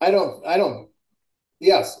 I don't.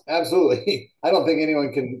 Yes, absolutely. I don't think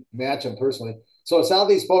anyone can match them personally. So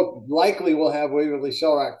Southeast Polk likely will have Waverly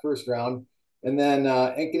Shellrock first round, and then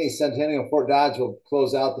Ankeny, Centennial, Fort Dodge will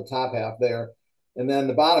close out the top half there, and then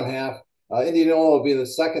the bottom half, Indianola will be the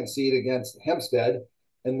second seed against Hempstead,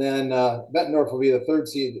 and then Bettendorf will be the third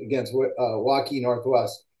seed against Waukee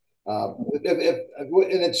Northwest. And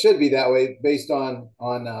it should be that way based on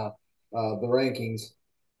the rankings,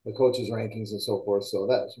 the coaches' rankings, and so forth. So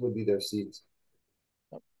that would be their seeds.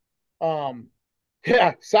 Um,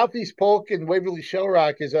 yeah, Southeast Polk and Waverly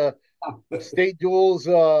Shellrock is a state duels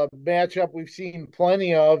matchup we've seen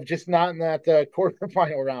plenty of, just not in that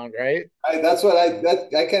quarterfinal round, right? That's what I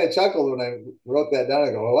kind of chuckled when I wrote that down.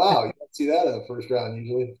 I go, wow, you don't see that in the first round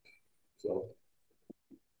usually. So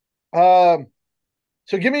Um,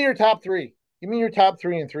 so give me your top three. Give me your top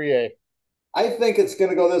three in 3A. I think it's going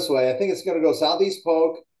to go this way. I think it's going to go Southeast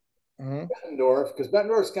Polk, Mm-hmm. Bettendorf, because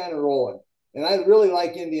Bettendorf's kind of rolling, and I really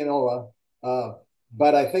like Indianola, uh,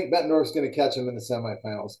 but I think Bettendorf's going to catch them in the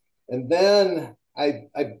semifinals. And then I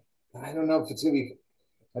don't know if it's going to be.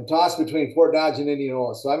 I'm tossed between Fort Dodge and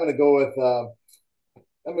Indianola, so I'm going to go with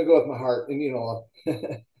my heart, Indianola.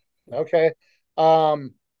 Okay.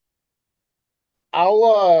 Um,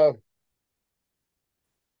 I'll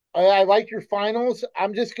I like your finals.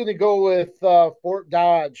 I'm just gonna go with Fort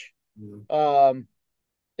Dodge um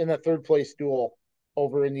in the third place duel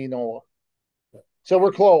over Indianola. So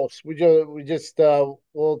we're close. We just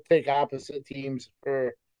we'll take opposite teams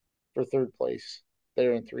for third place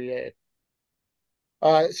there in 3A.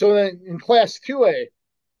 So then in class 2A,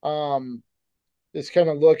 just kind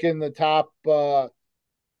of look in the top uh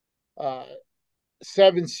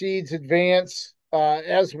seven seeds advance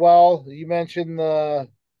as well. You mentioned the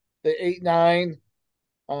 8-9.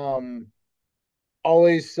 Um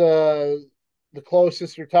always the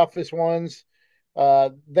closest or toughest ones.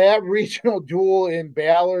 That regional duel in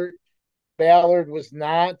Ballard was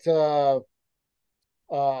not for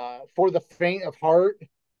the faint of heart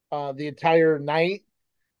the entire night.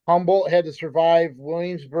 Humboldt had to survive.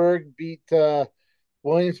 Williamsburg beat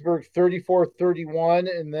Williamsburg 34-31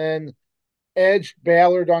 and then edged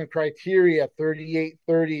Ballard on criteria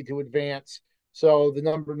 38-30 to advance. So the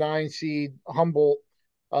number 9 seed Humboldt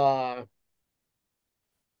uh,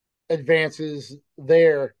 advances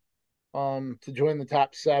there to join the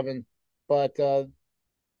top 7. But that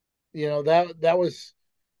was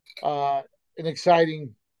an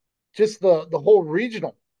exciting, just the whole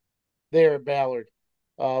regional there at Ballard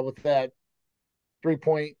with that 3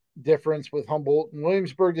 point difference with Humboldt and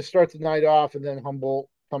Williamsburg to start the night off, and then Humboldt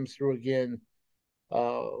comes through again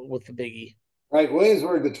with the biggie. Right,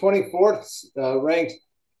 Williamsburg, the 24th ranked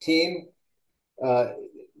team, uh,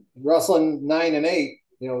 wrestling 9 and 8.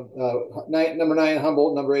 Number 9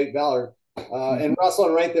 Humboldt, number 8 Ballard, and Mm-hmm.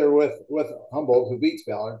 wrestling right there with Humboldt, who beats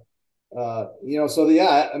Ballard. So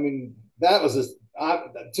yeah, I mean that was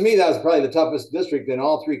to me that was probably the toughest district in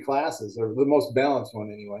all three classes, or the most balanced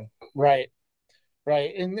one anyway. Right,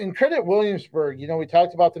 right. And credit Williamsburg. We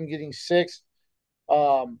talked about them getting sixth.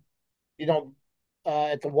 Um, you know,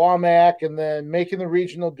 at the WAMAC and then making the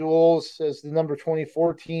regional duels as the number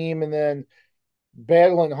 24 team and then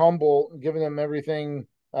battling Humboldt and giving them everything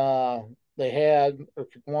they had or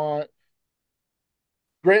could want.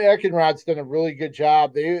 Grant Eckenrod's done a really good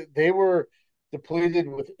job. They were depleted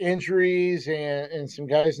with injuries and some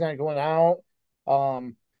guys not going out.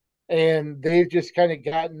 Um, and they've just kind of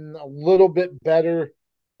gotten a little bit better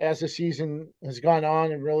as the season has gone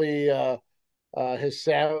on and really has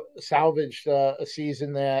salvaged a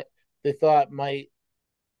season that they thought might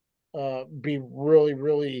be really,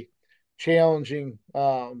 really challenging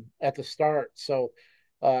at the start. So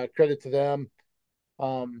credit to them.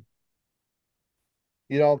 Um,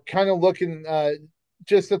 kind of looking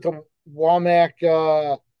just at the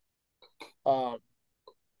WAMAC uh,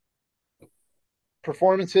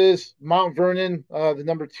 performances. Mount Vernon, the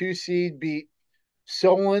number 2 seed, beat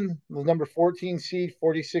Solon, the number 14 seed,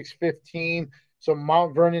 46-15. So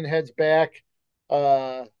Mount Vernon heads back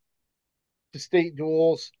uh, to state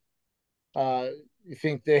duels. You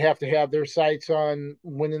think they have to have their sights on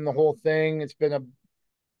winning the whole thing. It's been a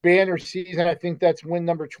banner season. I think that's win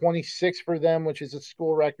number 26 for them, which is a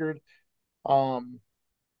school record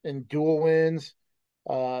in dual wins.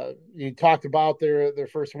 You talked about their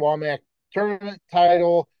first WAMAC tournament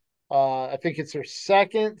title. I think it's their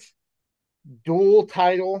second dual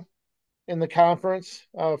title in the conference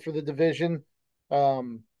for the division.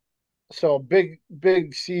 Um, so big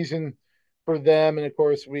season for them, and of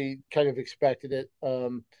course we kind of expected it.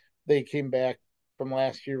 They came back from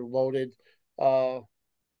last year loaded, so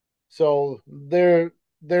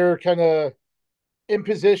they're kind of in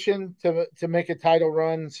position to make a title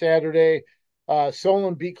run Saturday.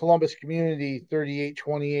 Solon beat Columbus Community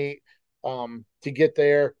 38-28 to get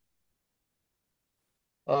there.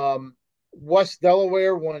 West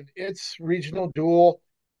Delaware won its regional duel.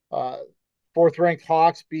 Uh, Fourth ranked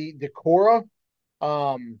Hawks beat Decorah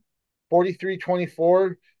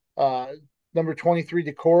 43-24. Number 23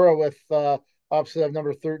 Decorah with upset of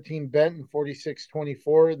number 13 Benton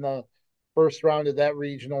 46-24 in the first round of that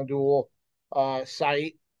regional duel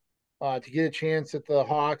site to get a chance at the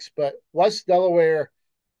Hawks. But West Delaware,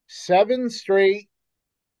 7 straight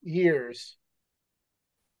years,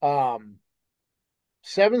 um,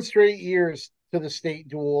 7 straight years to the state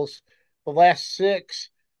duels. The last 6,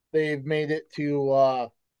 they've made it to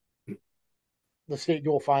the state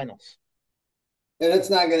dual finals. And it's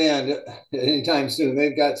not going to end anytime soon.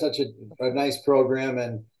 They've got such a nice program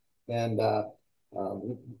and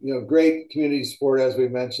great community support as we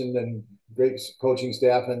mentioned, and great coaching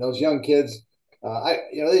staff, and those young kids.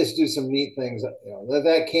 They just do some neat things.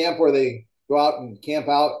 That camp where they go out and camp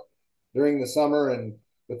out during the summer and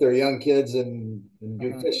with their young kids and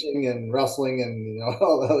do fishing and wrestling and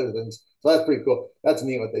all the other things. So that's pretty cool. That's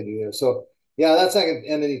neat what they do there. So yeah, that's not going to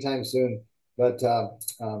end anytime soon. But so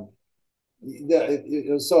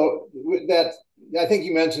that I think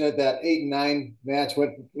you mentioned it, that 8 and 9 match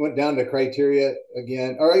went down to criteria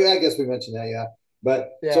again, or I guess we mentioned that, yeah.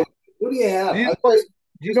 But Yeah. so who do you have? Do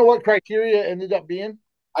you know what criteria ended up being?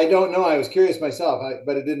 I don't know. I was curious myself,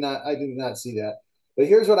 but it did not. I did not see that. But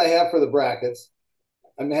here's what I have for the brackets.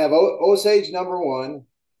 I'm gonna have Osage number 1,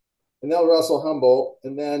 and they'll wrestle Humboldt,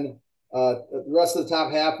 and then the rest of the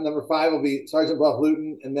top half, number 5 will be Sergeant Bluff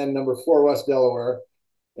Luton, and then number 4 West Delaware.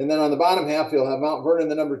 And then on the bottom half, you'll have Mount Vernon,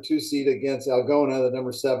 the number 2 seed, against Algona, the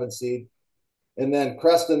number 7 seed. And then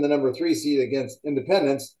Creston, the number 3 seed, against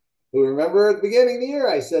Independence, who, remember at the beginning of the year,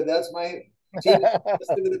 I said, that's my team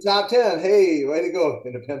into the top 10. Hey, way to go,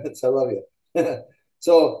 Independence. I love you.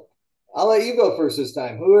 So I'll let you go first this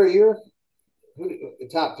time. Who are your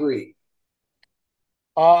top 3?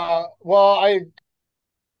 Well, I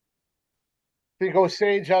think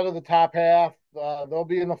Osage out of the top half. They'll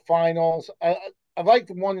be in the finals. I like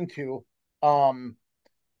the 1 and 2. Um,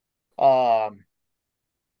 um,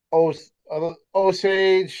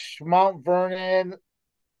 Osage, Mount Vernon.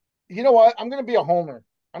 You know what? I'm going to be a homer.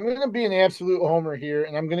 I'm going to be an absolute homer here,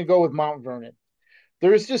 and I'm going to go with Mount Vernon.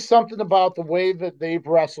 There's just something about the way that they've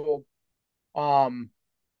wrestled um,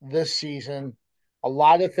 this season. A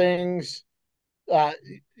lot of things, uh,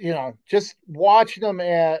 just watching them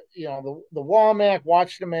at, the WAMAC,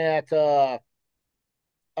 watching them at uh,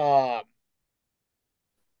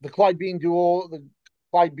 the Clyde Bean duel, the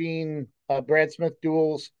Clyde Bean Brad Smith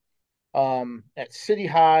duels at City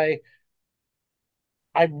High.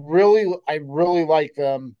 I really like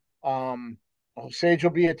them. Sage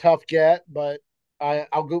will be a tough get, but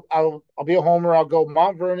I'll be a homer. I'll go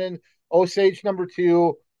Mount Vernon, Osage number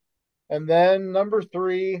 2, and then number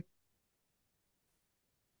 3.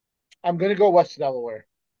 I'm gonna go West Delaware.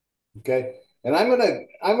 Okay. And I'm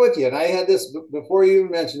with you. And I had this before you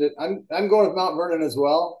mentioned it. I'm going with Mount Vernon as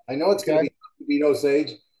well. I know it's going to be tough to beat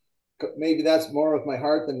Osage. Maybe that's more with my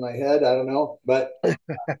heart than my head. I don't know, but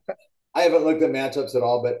I haven't looked at matchups at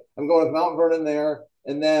all. But I'm going with Mount Vernon there,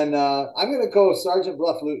 and then I'm going to go Sergeant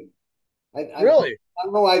Bluff Luton. I don't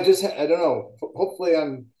know. I don't know. Hopefully,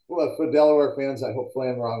 for Delaware fans. Hopefully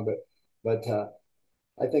I'm wrong, but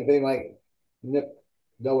I think they might nip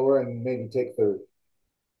Delaware and maybe take third.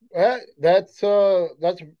 That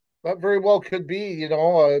very well could be.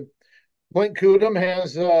 Clint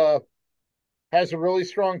Cudum has a really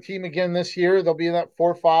strong team again this year. They'll be in that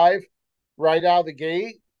 4-5 right out of the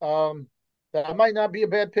gate. That might not be a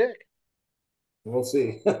bad pick. We'll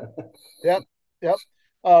see. Yep, yep.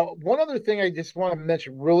 One other thing I just want to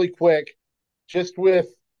mention really quick, just with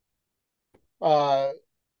a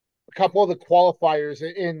couple of the qualifiers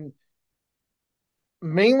in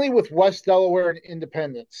mainly with West Delaware and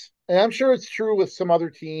Independence. And I'm sure it's true with some other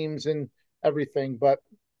teams and everything, but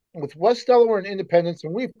with West Delaware and Independence,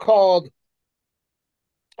 and we've called,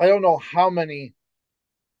 I don't know how many,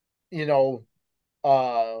 you know,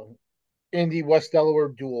 uh, Indy West Delaware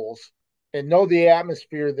duels and know the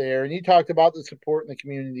atmosphere there. And you talked about the support in the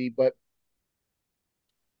community, but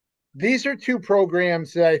these are two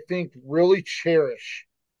programs that I think really cherish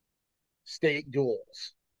state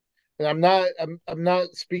duels. And I'm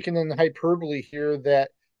not speaking in hyperbole here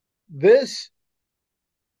that this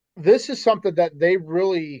this is something that they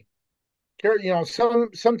really care.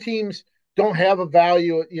 Some teams don't have a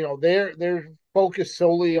value. They're focused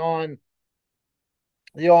solely on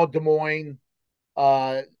Des Moines.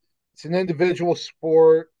 Uh, it's an individual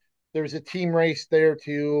sport. There's a team race there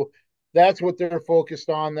too. That's what they're focused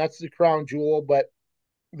on. That's the crown jewel. But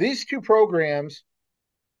these two programs,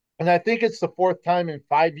 and I think it's the fourth time in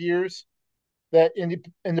 5 years that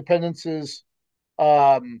Independence is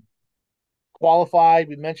um, qualified.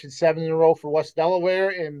 We mentioned 7 in a row for West Delaware,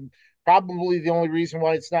 and probably the only reason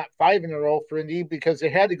why it's not 5 in a row for Indy because they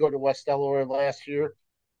had to go to West Delaware last year.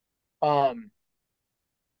 Um,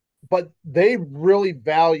 but they really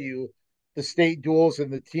value the state duels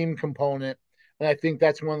and the team component, and I think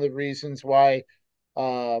that's one of the reasons why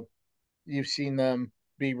uh, you've seen them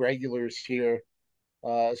be regulars here,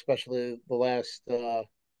 especially the last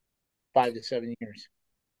 5 to 7 years.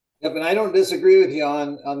 Yep, and I don't disagree with you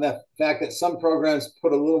on the fact that some programs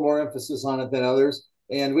put a little more emphasis on it than others,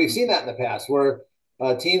 and we've seen that in the past where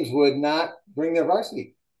teams would not bring their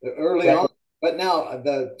varsity early Right. on. But now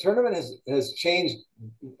the tournament has changed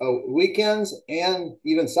weekends and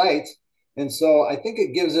even sites, and so I think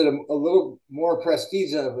it gives it a little more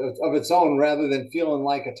prestige of its own rather than feeling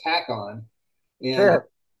like a tack on. And Sure.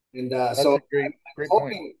 That's so a I'm great point.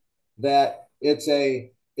 hoping that it's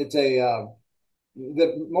a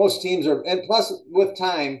that most teams are, and plus with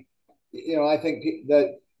time, I think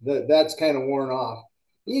that's kind of worn off.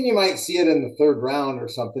 You might see it in the third round or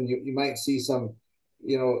something. You might see some,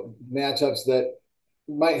 matchups that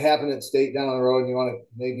might happen at state down the road, and you want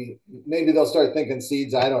to maybe they'll start thinking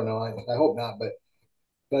seeds. I don't know. I hope not, but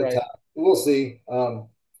Right. we'll see.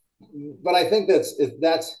 But I think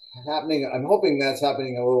that's happening. I'm hoping that's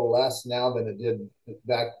happening a little less now than it did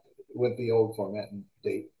back with the old format and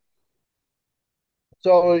date.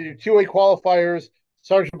 So your two-way qualifiers: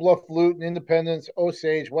 Sergeant Bluff, Luton, Independence,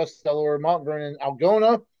 Osage, West Delaware, Mount Vernon,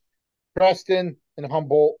 Algona, Preston, and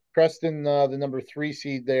Humboldt. Preston, the number 3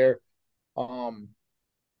 seed there, um,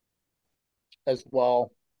 as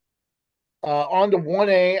well. On to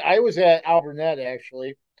 1A, I was at Alburnett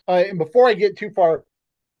actually. And before I get too far,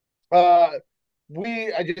 uh,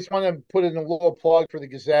 I just want to put in a little plug for the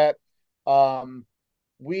Gazette. Um,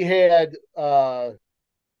 we had, I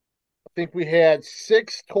think we had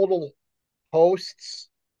 6 total hosts.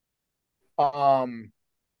 Um,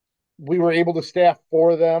 we were able to staff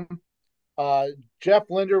 4 of them. Uh, Jeff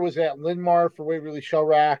Linder was at Linmar for Waverly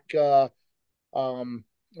Shellrock um,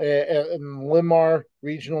 in Linmar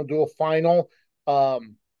Regional Dual Final.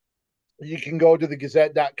 Um, you can go to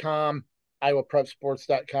thegazette.com,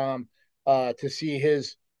 iowaprepsports.com to see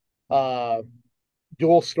his uh,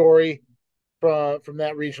 dual story from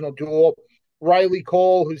that regional duel. Riley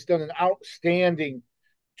Cole, who's done an outstanding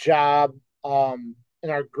job in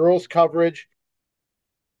our girls coverage,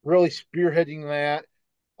 really spearheading that.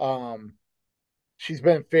 Um, she's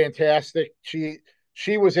been fantastic.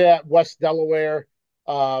 She was at West Delaware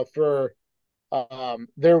for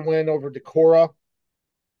their win over Decorah.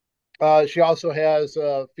 She also has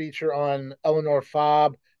a feature on Eleanor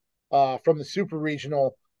Fobb from the Super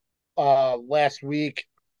Regional last week.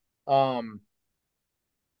 Um,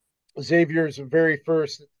 Xavier's very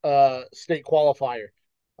first state qualifier.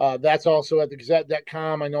 That's also at the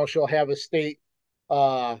Gazette.com. I know she'll have a state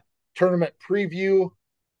uh, tournament preview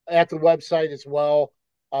at the website as well.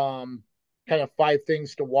 Um, kind of 5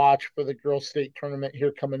 things to watch for the girls' state tournament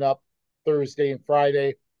here coming up Thursday and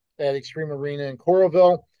Friday at Xtream Arena in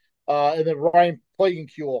Coralville. And then Ryan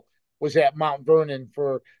Plagenkule was at Mount Vernon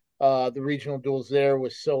for the regional duels there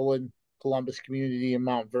with Solon, Columbus Community, and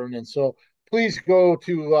Mount Vernon. So please go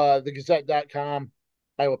to thegazette.com,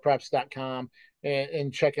 iowapreps.com,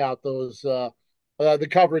 and check out those the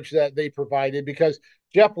coverage that they provided because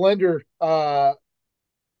Jeff Linder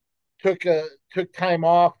took time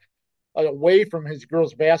off away from his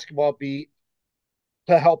girls basketball beat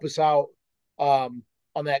to help us out on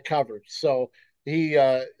that coverage. So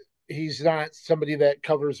he's not somebody that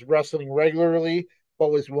covers wrestling regularly,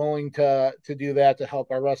 but was willing to do that to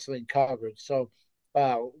help our wrestling coverage. So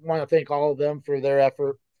want to thank all of them for their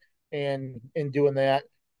effort in doing that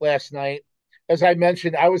last night. as I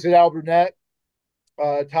mentioned, I was at Alburnett.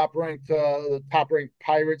 The top ranked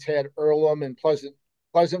Pirates had Earlham and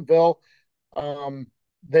Pleasantville um,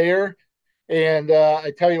 there, and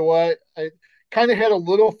I tell you what, I kind of had a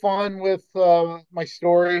little fun with my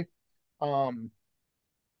story. Um,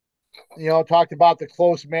 talked about the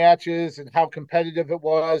close matches and how competitive it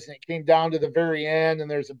was, and it came down to the very end, and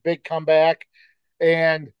there's a big comeback,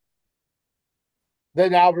 and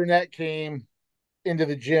then Alburnett came into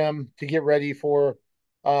the gym to get ready for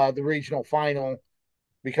the regional final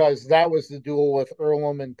because that was the duel with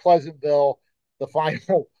Earlham and Pleasantville. The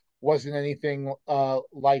final wasn't anything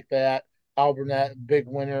like that. Alburnett, big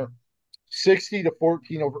winner,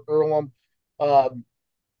 60-14 over Earlham. Um,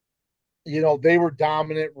 they were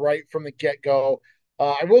dominant right from the get go.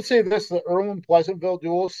 I will say this: the Earlham Pleasantville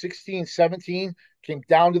duel, 16-17, came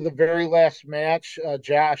down to the very last match.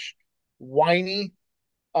 Josh Winey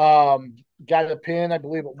got a pin, I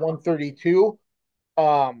believe, at 132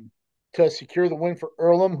 um, to secure the win for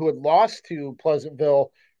Earlham, who had lost to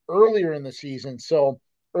Pleasantville earlier in the season. So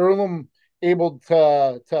Earlham able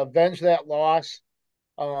to avenge that loss,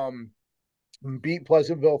 um, beat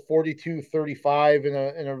Pleasantville 42-35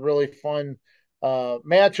 in a really fun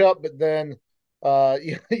matchup. But then,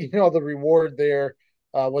 the reward there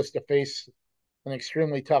was to face an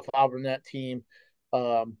extremely tough Alburnett team.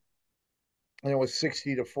 Um, and it was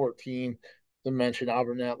 60-14. To mention,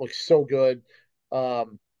 Alburnett looks so good.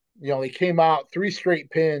 Um, they came out three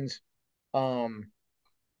straight pins. Um,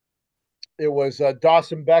 it was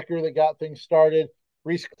Dawson Becker that got things started,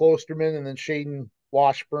 Reese Klosterman, and then Shaden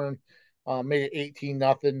Washburn made it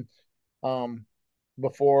 18-0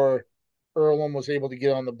 before Earlham was able to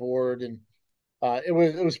get on the board, and it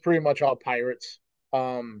was pretty much all Pirates.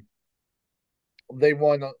 Um, they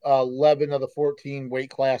won 11 of the 14 weight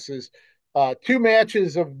classes. Two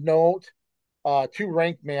matches of note, two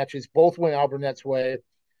ranked matches, both went Alburnett's way.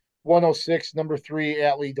 106, number 3,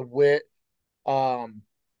 Atlee DeWitt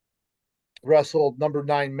wrestled number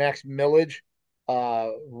 9, Max Millage.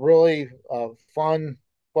 Really fun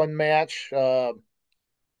match.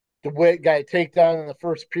 DeWitt got a takedown in the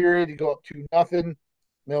first period to go up 2-0.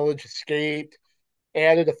 Millage escaped,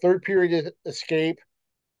 added a third period escape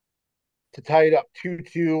to tie it up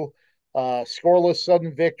 2-2. Scoreless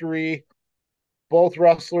sudden victory. Both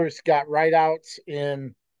wrestlers got right outs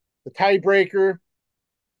in the tiebreaker.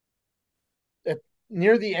 At,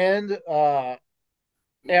 near the end,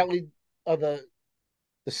 Atlee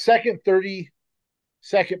the second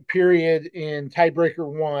 30-second period in tiebreaker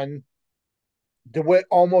one, DeWitt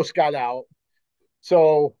almost got out.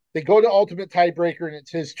 So they go to ultimate tiebreaker, and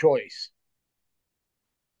it's his choice.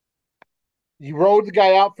 You rode the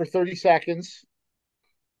guy out for 30 seconds.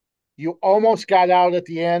 You almost got out at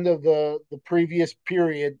the end of the previous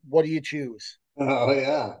period. What do you choose? Oh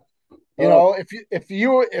yeah. You Oh, know,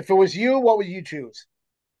 if it was you, what would you choose?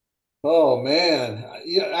 oh man.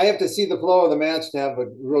 Yeah, I have to see the flow of the match to have a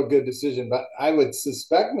real good decision, but I would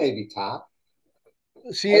suspect maybe top.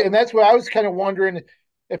 See, and that's what I was kind of wondering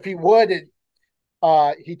if he would.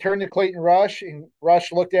 He turned to Clayton Rush, and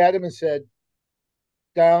Rush looked at him and said,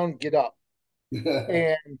 "Down, get up."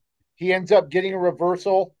 And he ends up getting a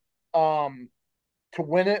reversal um, to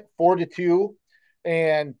win it 4-2,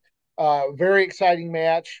 and very exciting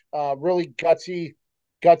match. Really gutsy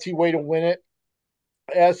way to win it.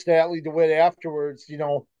 Asked Atlee DeWitt afterwards,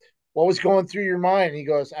 what was going through your mind? He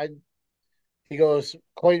goes,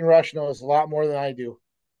 Clayton Rush knows a lot more than I do.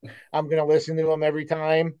 I'm going to listen to him every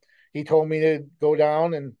time. He told me to go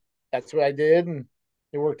down, and that's what I did, and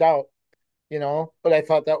it worked out. But I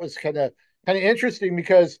thought that was kind of interesting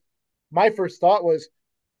because my first thought was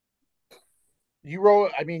you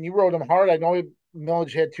rode him hard. I know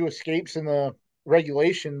Millage had two escapes in the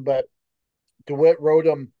regulation, but DeWitt rode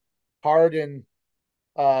him hard in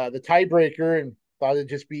the tiebreaker and thought it'd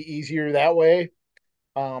just be easier that way.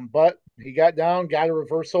 But he got down, got a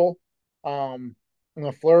reversal in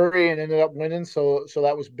a flurry, and ended up winning. So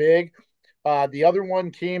that was big. The other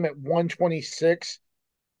one came at 126.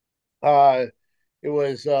 Uh, it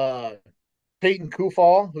was Peyton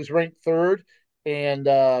Kufal, who's ranked third, and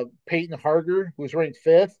Peyton Harger, who's ranked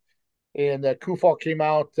fifth. And Kufal came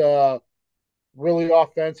out really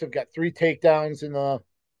offensive, got three takedowns in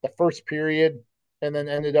the first period, and then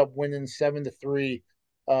ended up winning 7-3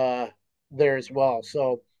 there as well.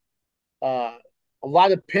 So a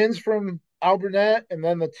lot of pins from Alburnett, and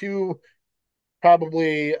then the two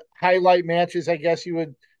probably highlight matches, I guess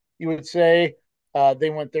you would say, they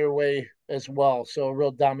went their way as well. So a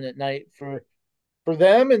real dominant night for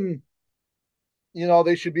them, and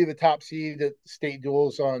they should be the top seed at state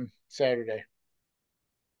duels on Saturday.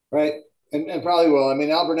 Right. and probably will. I mean,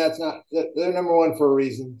 Albernette's not, they're number one for a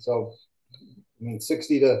reason. So, I mean,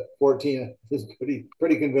 60-14 is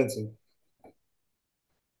pretty convincing.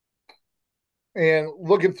 And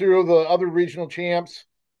looking through the other regional champs,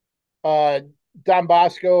 uh, Don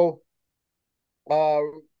Bosco, uh,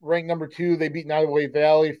 ranked number 2. They beat Nottoway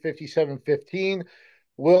Valley 57-15.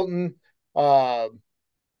 Wilton uh,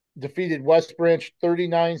 defeated West Branch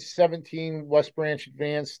 39-17. West Branch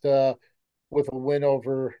advanced with a win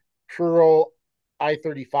over Truro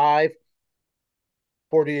I-35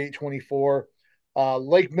 48-24.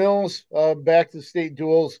 Lake Mills back to the state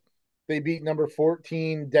duels. They beat number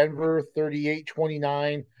 14 Denver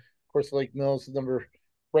 38-29. Of course, Lake Mills is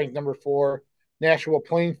ranked number 4. Nashua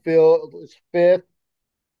Plainfield is 5th.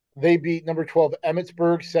 They beat number 12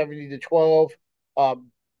 Emmitsburg 70-12.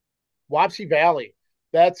 Um, Wapsie Valley,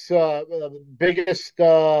 that's the biggest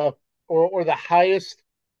or the highest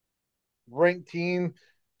ranked team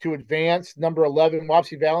to advance. Number 11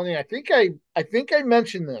 Wapsie Valley. I think I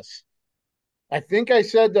mentioned this. I think I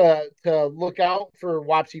said to look out for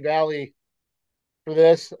Wapsie Valley for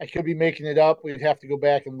this. I could be making it up. We'd have to go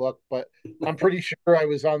back and look, but I'm pretty sure I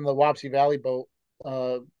was on the Wapsie Valley boat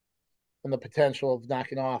uh, and the potential of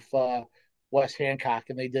knocking off West Hancock,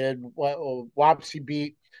 and they did. Wapsie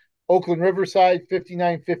beat Oakland Riverside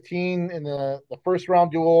 59-15 in the first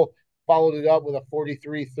round duel, followed it up with a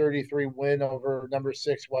 43-33 win over number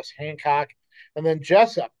 6 West Hancock. And then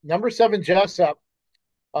Jessup, number 7 Jessup,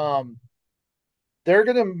 um, they're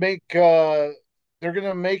gonna make their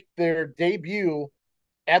debut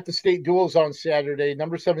at the state duels on Saturday.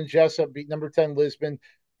 Number 7 Jessup beat number 10 Lisbon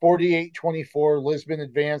 48-24. Lisbon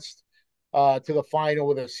advanced to the final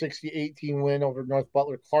with a 60-18 win over North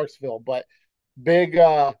Butler Clarksville. But big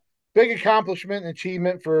big accomplishment and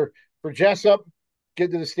achievement for Jessup,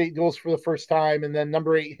 get to the state duels for the first time. And then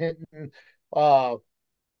number 8 Hinton, uh,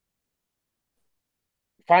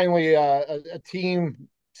 finally a team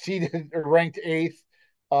seeded or ranked 8th,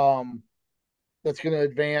 that's going to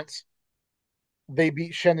advance. They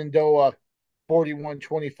beat Shenandoah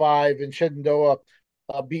 41-25, and Shenandoah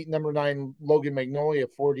beat number 9 Logan Magnolia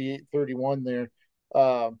 48-31 there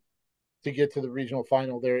to get to the regional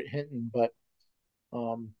final there at Hinton. But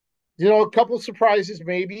a couple of surprises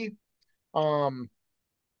maybe. Um,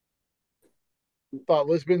 thought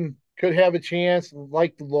Lisbon could have a chance,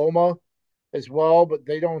 like the Loma as well, but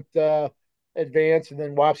they don't advance. And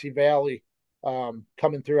then Wapsie Valley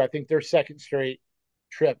coming through. I think their second straight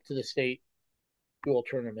trip to the state dual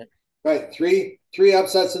tournament. Right, three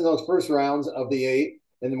upsets in those first rounds of the 8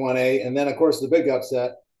 in 1A, and then of course the big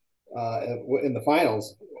upset in the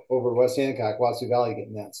finals over West Hancock, Wapsie Valley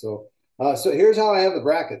getting that. So here's how I have the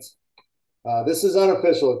brackets. This is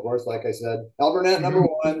unofficial, of course, like I said. Albernette number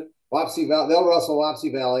 1, Wapsie Valley, they'll wrestle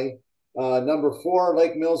Wapsie Valley. Number 4,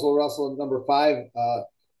 Lake Mills will wrestle number 5,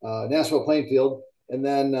 Nashua Plainfield. And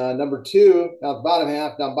then number 2, now the bottom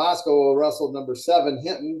half, Don Bosco will wrestle number 7,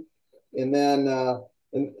 Hinton. And then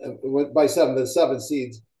by 7, the 7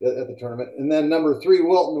 seeds at the tournament. And then number 3,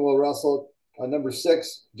 Wilton will wrestle number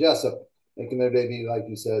 6, Jessup, making their debut, like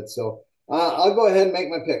you said. So I'll go ahead and make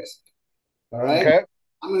my picks. All right. Okay.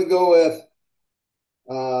 I'm going to go with,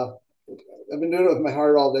 I've been doing it with my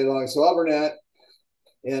heart all day long. So Albernette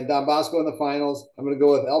and Don Bosco in the finals. I'm going to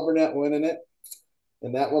go with Albernette winning it,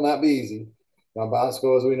 and that will not be easy. Don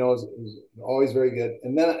Bosco, as we know, is always very good.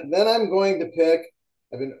 And then I'm going to pick,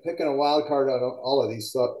 I've been picking a wild card on all of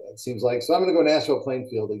these, so it seems like. So I'm going to go Nashua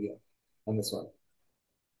Plainfield again on this one.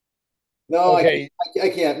 No, okay. I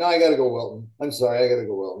can't. No, I got to go Wilton. I'm sorry. I got to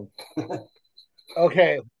go Wilton.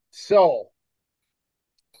 Okay. So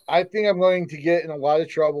I think I'm going to get in a lot of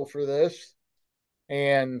trouble for this.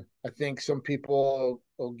 And I think some people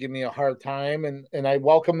will give me a hard time, and I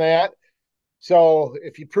welcome that. So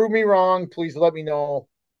if you prove me wrong, please let me know.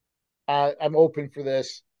 I'm open for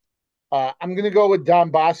this. I'm going to go with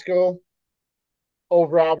Don Bosco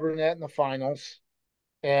over Albernette in the finals.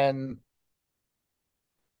 And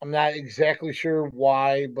I'm not exactly sure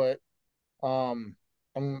why, but I'm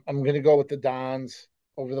going to go with the Dons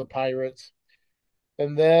over the Pirates.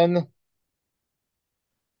 And then,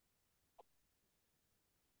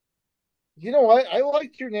 you know what? I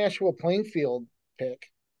liked your Nashua Plainfield pick.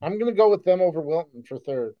 I'm going to go with them over Wilton for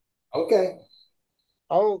third. Okay.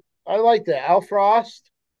 I like that. Al Frost,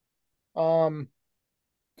 um,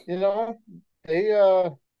 you know,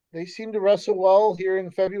 they seem to wrestle well here in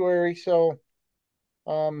February, so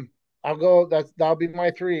um that'll be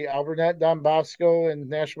my 3: Albernette, Don Bosco, and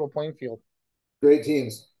Nashua Plainfield. Great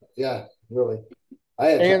teams. Yeah, really. I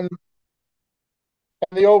had and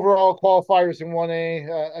the overall qualifiers in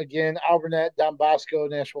 1A, again, Albernette, Don Bosco,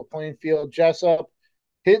 Nashua Plainfield, Jessup,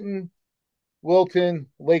 Hinton, Wilton,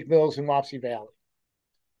 Lake Mills, and Wapsie Valley.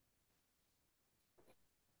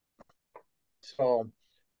 So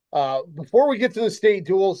before we get to the state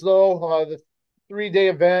duels, though, the 3-day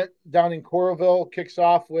event down in Coralville kicks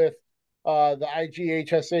off with the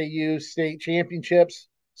IGHSAU state championships,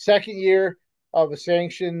 second year of a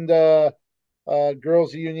sanctioned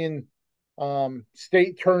girls union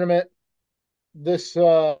state tournament. This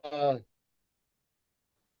I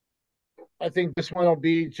think this one will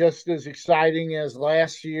be just as exciting as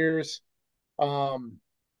last year's. Um,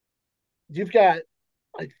 you've got,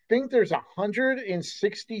 I think there's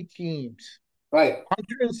 160 teams, Right.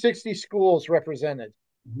 160 schools represented.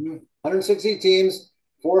 160 teams,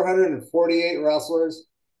 448 wrestlers,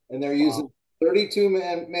 and they're using Wow. 32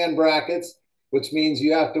 man brackets, which means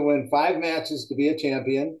you have to win 5 matches to be a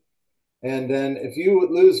champion. And then if you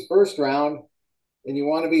lose first round and you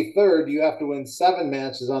want to be third, you have to win 7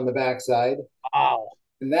 matches on the backside. Wow.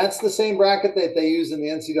 And that's the same bracket that they use in the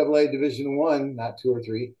NCAA Division One, not 2 or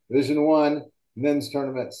 3, Division One men's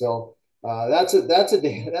tournament. So that's a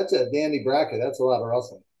dandy bracket. That's a lot of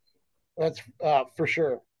wrestling. That's for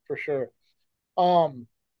sure, for sure. Um,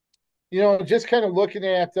 just kind of looking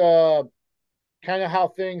at kind of how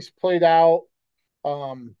things played out.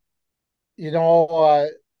 Um, you know,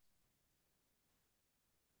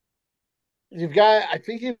 I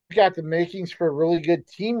think you've got the makings for a really good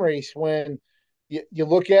team race when you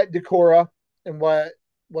look at Decorah and what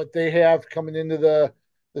they have coming into the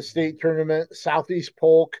state tournament, Southeast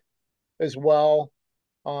Polk as well.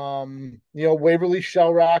 Waverly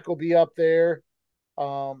Shell Rock will be up there.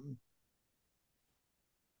 Um,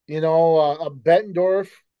 Bettendorf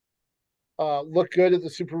looked good at the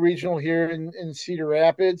Super Regional here in Cedar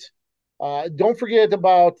Rapids. Don't forget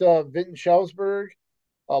about Vinton Schellsburg.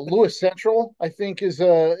 Lewis Central, I think, is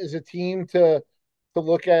a team to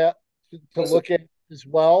look at to Listen, look at as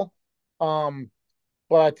well. Um,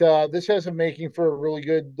 but this has a making for a really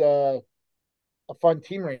good, a fun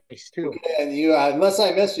team race too. okay, and you, unless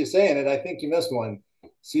I missed you saying it, I think you missed one.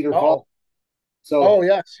 Cedar Falls. Oh, oh So,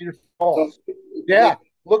 yeah, Cedar so Falls. they, Yeah,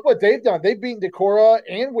 look what they've done. They've beaten Decorah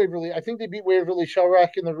and Waverly. I think they beat Waverly Shellrock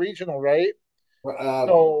in the regional, right? uh,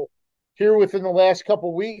 So here within the last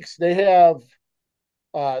couple weeks, they've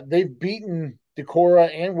beaten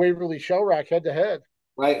Decorah and Waverly Shellrock head to head.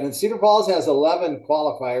 right, and Cedar Falls has 11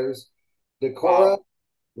 qualifiers. Decorah, Wow.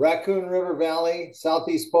 Raccoon River Valley,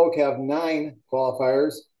 Southeast Polk have 9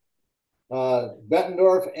 qualifiers.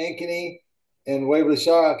 Bettendorf, Ankeny, and Waverly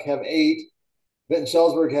Shellrock have 8. Vinton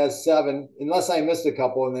Schellsburg has 7, unless I missed a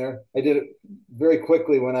couple in there. I did it very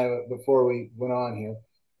quickly before we went on here,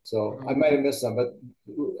 so I might have missed some. But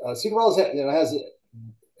Cedar Falls,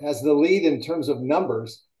 has the lead in terms of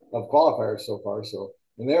numbers of qualifiers so far. So,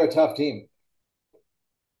 and they're a tough team.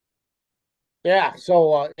 Yeah,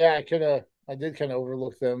 so yeah, I did kind of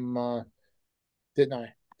overlook them, didn't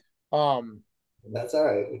I? That's all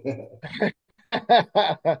right.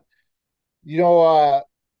 you know, uh,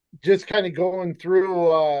 just kind of going through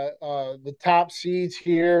the top seeds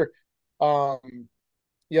here. Um,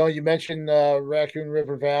 you mentioned Raccoon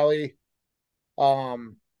River Valley.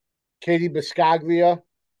 Um, Katie Biscaglia,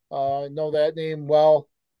 know that name well.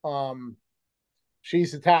 Um,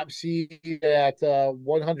 she's the top seed at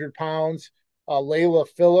 100 pounds. Layla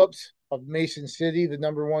Phillips of Mason City, the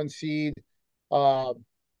number one seed uh,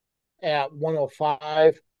 at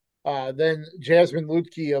 105. Then Jasmine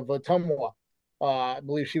Lutke of Ottumwa. I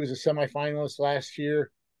believe she was a semifinalist last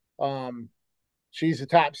year. Um, she's the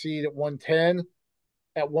top seed at 110.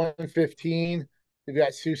 At 115, we've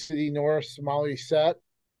got Sioux City North, Somali Set.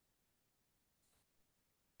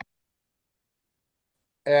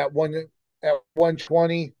 At one at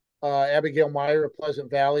 120, Abigail Meyer of Pleasant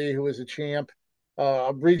Valley, who is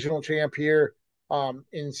a regional champ here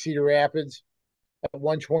in Cedar Rapids. At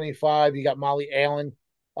 125, you got Molly Allen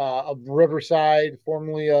of Riverside,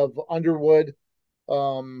 formerly of Underwood.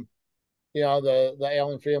 Um, the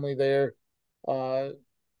Allen family there, uh,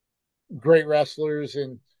 great wrestlers,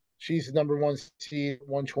 and she's the number one seed,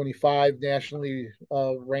 125, nationally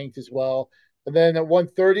ranked as well. And then at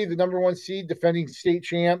 130, the number one seed, defending state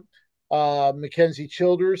champ, Mackenzie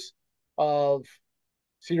Childers of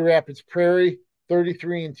Cedar Rapids Prairie,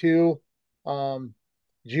 33-2.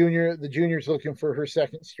 The junior's looking for her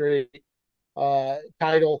second straight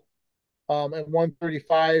title. At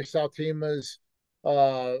 135, South Tama's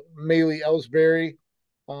Maylee Ellsbury.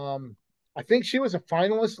 I think she was a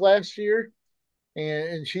finalist last year,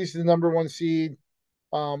 and she's the number one seed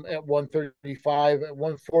at 135. At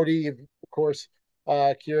 140, of course,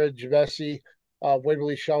 Kira Javesi,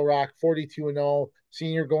 Waverly Shellrock, 42-0,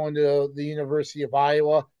 senior going to the University of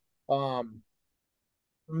Iowa. Um,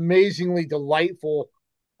 amazingly delightful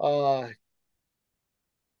uh,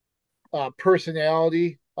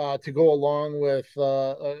 personality to go along with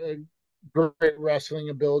a great wrestling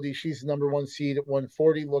ability. She's the number one seed at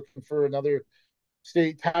 140, looking for another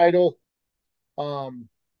state title. Um,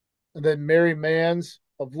 and then Mary Mans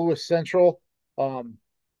of Lewis Central, um,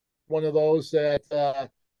 one of those that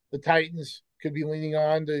the Titans could be leaning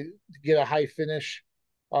on to get a high finish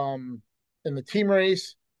in the team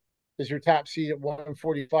race. Is your top seed at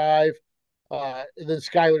 145. And then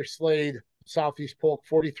Skylar Slade, Southeast Polk,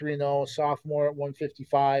 43-0, sophomore at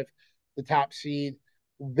 155, the top seed.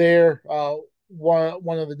 They're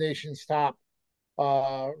one of the nation's top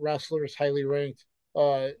wrestlers, highly ranked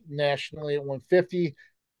nationally at 150.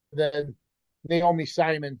 Then Naomi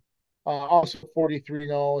Simon, also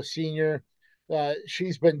 43-0, a senior.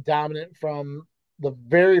 She's been dominant from the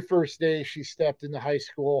very first day she stepped into high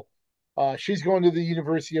school. She's going to the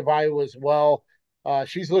University of Iowa as well.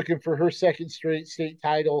 She's looking for her second straight state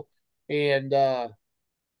title, and I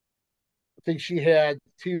think she had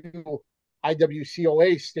two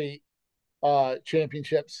IWCOA state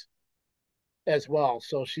championships as well.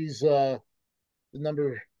 So she's the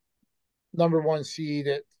number one seed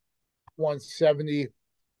at 170.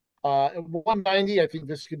 At 190, I think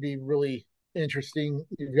this could be really interesting.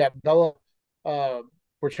 You've got Bella uh,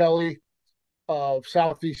 Porcelli of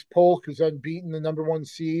Southeast Polk, who's unbeaten, the number one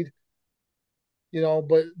seed.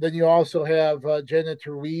 But then you also have Jenna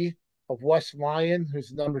Terwee of West Lyon, who's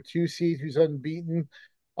the number two seed, who's unbeaten.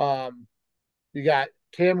 Um, you got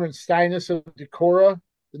Cameron Steinis of Decorah,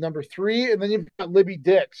 the number three, and then you've got Libby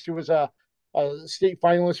Dix, who was a state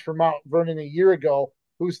finalist for Mount Vernon a year ago,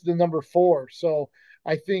 who's the number four. So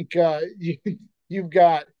I think you've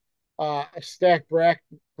got a stacked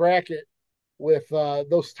bracket with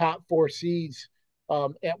those top four seeds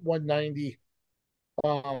at 190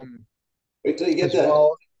 um, Wait till you get as to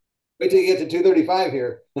well. wait till you get to 235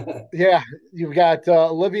 here. Yeah, you've got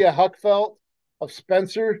Olivia Huckfelt of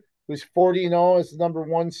Spencer, who's 40-0 as the number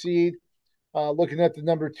one seed. Looking at the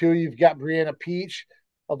number two, you've got Brianna Peach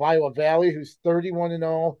of Iowa Valley, who's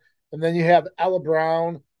 31-0. And then you have Ella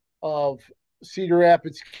Brown of Cedar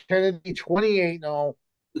Rapids Kennedy, 28-0.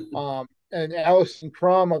 And Allison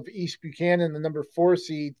Crum of East Buchanan, the number four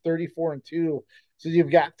seed, 34-2. So you've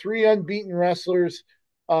got three unbeaten wrestlers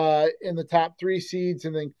in the top three seeds,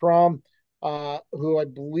 and then Crum, who I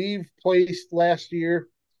believe placed last year,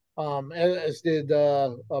 as did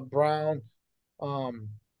Brown. Um,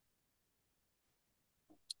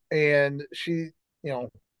 and she,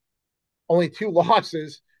 only two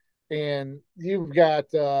losses, and you've got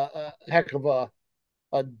a heck of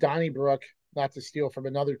a Donnybrook, not to steal from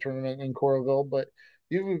another tournament in Coralville, but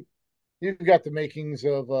you've got the makings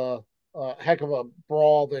of a heck of a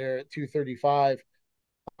brawl there at 235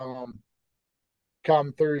 um,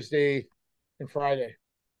 come Thursday and Friday.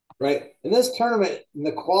 Right. In this tournament,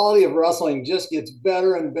 the quality of wrestling just gets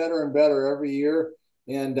better and better and better every year.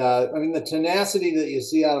 And I mean, the tenacity that you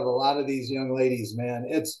see out of a lot of these young ladies, man,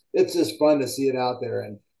 it's just fun to see it out there.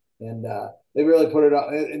 And they really put it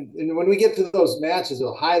out. And when we get to those matches,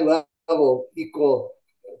 those high level, equal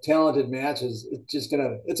talented matches, it's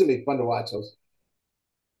gonna be fun to watch those.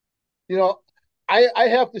 You know, I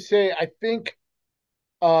have to say, I think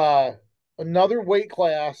uh, another weight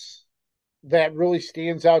class that really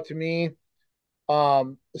stands out to me,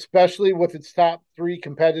 especially with its top three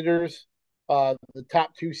competitors, the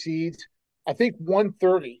top two seeds. I think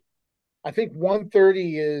 130. I think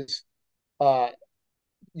 130 is uh,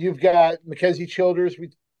 you've got Mackenzie Childers.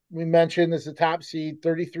 We mentioned as the top seed,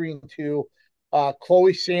 33-2.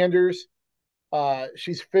 Chloe Sanders,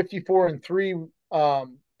 she's 54-3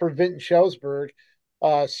 for Vinton Schellsburg.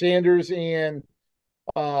 Sanders and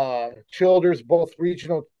Childers, both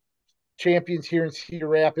regional champions here in Cedar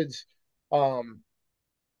Rapids. Um,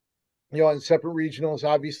 in separate regionals,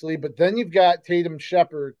 obviously. But then you've got Tatum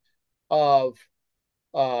Shepard of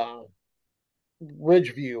uh,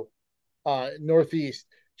 Ridgeview, Northeast.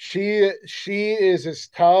 She is as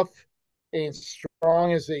tough and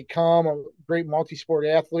strong as they come. A great multi-sport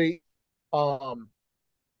athlete. Um,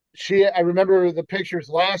 I remember the pictures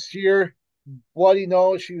last year. Bloody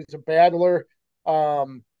nose. She was a battler.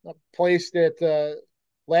 Placed at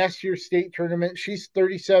last year's state tournament. She's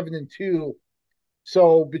 37-2.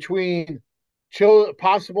 So between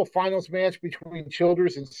possible finals match between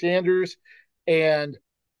Childers and Sanders, and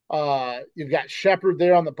you've got Shepard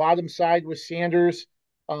there on the bottom side with Sanders.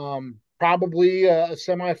 Probably a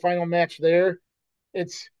semifinal match there.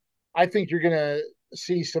 It's I think you're gonna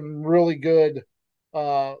see some really good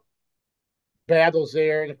uh, battles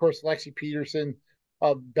there, and of course Lexi Peterson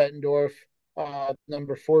of Bettendorf,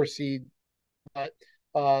 number four seed.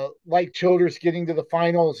 like Childers getting to the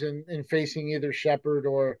finals and facing either Shepard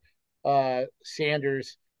or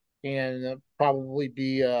Sanders, and probably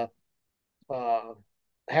be a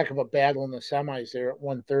heck of a battle in the semis there at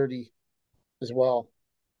 130 as well.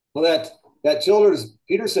 Well, that Childers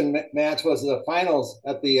Peterson match was the finals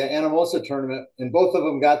at the Anamosa tournament, and both of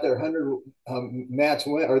them got their 100 match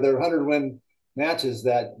win or their 100 win matches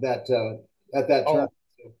that at that tournament.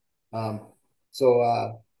 Oh, Um,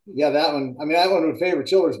 so yeah, that one. I mean, that one would favor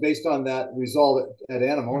Childers based on that result at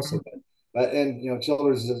Anamosa, mhm. but and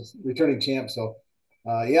Childers is returning champ, so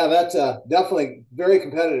yeah, that's definitely very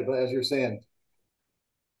competitive, as you're saying.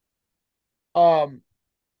 um,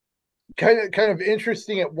 kind of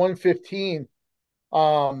interesting at 115.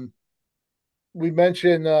 Um, we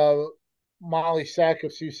mentioned Molly Sack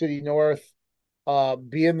of Sioux City North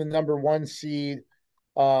being the number one seed.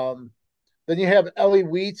 Um, then you have Ellie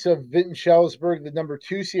Wheats of Vinton Schellsburg, the number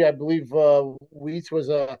two seed. I believe Wheats was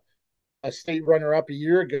a state runner up a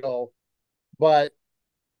year ago. But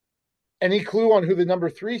any clue on who the number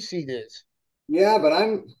three seed is? Yeah, but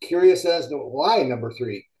I'm curious as to why number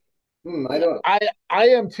three. I don't. I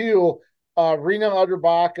am too. Rena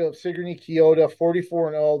Utterbach of Sigourney Kyoto,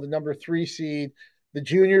 44-0, the number three seed, the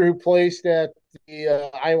junior who placed at the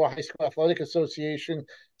Iowa High School Athletic Association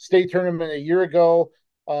state tournament a year ago.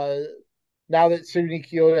 Now that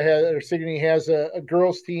Sigourney has a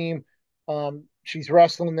girls team, she's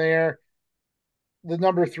wrestling there. The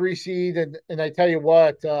number three seed, and I tell you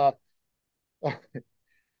what,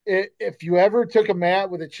 if you ever took a mat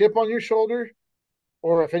with a chip on your shoulder,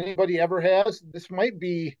 or if anybody ever has, this might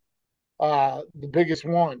be the biggest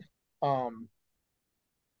one, um,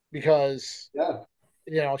 because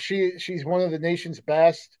Yeah, she's one of the nation's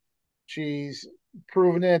best. She's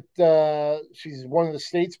proven it. She's one of the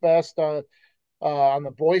state's best on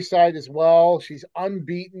the boys' side as well. She's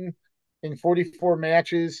unbeaten in 44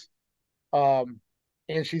 matches, um,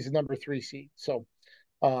 and she's a number three seed. So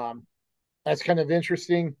um, that's kind of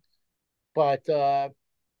interesting. But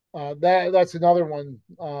that's another one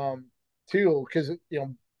too, because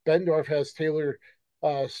Bendorf has Taylor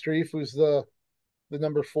Streif, who's the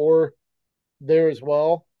number four there as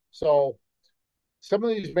well. So some of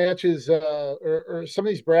these matches or some of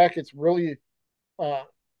these brackets really uh,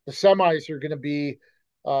 the semis are going to be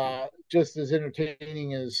just as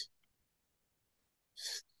entertaining as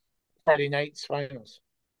Friday night's finals.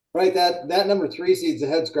 right. That number three seed's a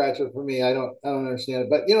head scratcher for me. I don't understand it,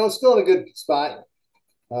 but it's still in a good spot.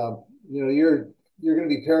 You're going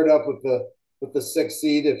to be paired up with the sixth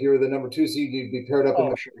seed. If you're the number two seed, you'd be paired up in Oh,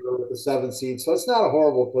 the sure. with the seventh seed. So it's not a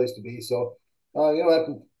horrible place to be. So have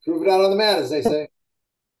to prove it out on the mat, as they say.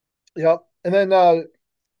 Yep. And then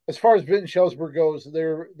as far as Vinton Schellsburg goes,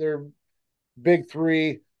 they're big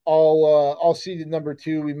three, all seeded number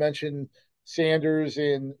two. We mentioned Sanders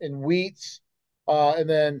and Wheats, and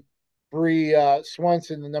then Bree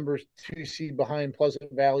Swenson, the number two seed behind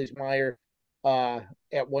Pleasant Valley's Meyer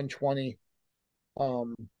at 120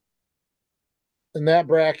 in that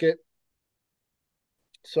bracket.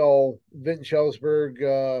 So Vinton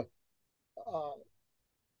Schellsburg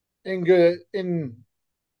in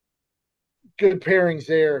good pairings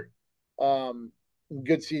there,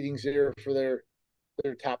 good seedings there for their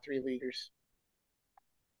top three leaders.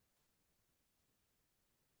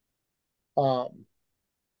 Um,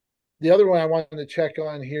 the other one I wanted to check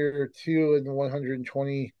on here too in the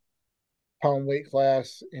 120-pound weight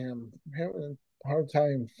class, and I'm having a hard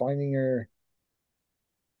time finding her.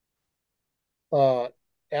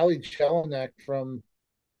 Allie Jelinek from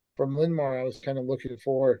Linmar. I was kind of looking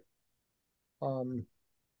for. Um,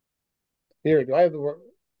 Here, do I have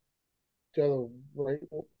the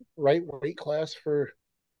right weight class for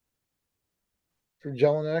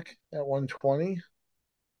Jelinek at 120?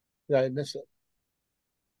 Did I miss it?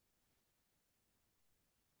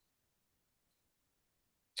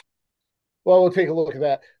 Well, we'll take a look at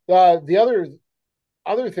that. The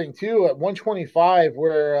other thing too at 125,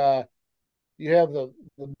 where you have the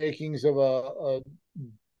makings of a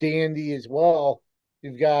dandy as well.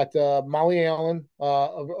 You've got Molly Allen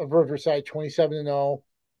of Riverside, 27-0,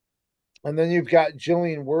 and then you've got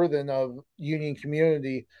Jillian Worthen of Union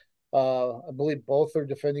Community. I believe both are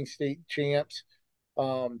defending state champs.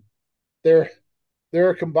 Um, they're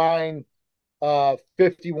they're a combined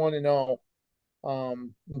 51-0,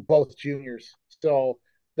 both juniors. So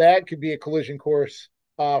that could be a collision course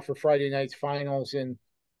for Friday night's finals, and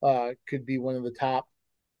could be one of the top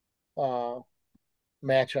uh,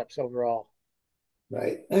 matchups overall.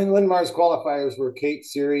 Right. And Linmar's qualifiers were Kate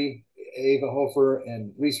Seary, Ava Hofer,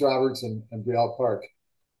 and Reese Roberts and Brielle Park.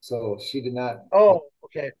 So she did not. Oh,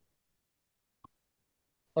 okay.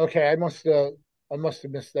 Okay, I must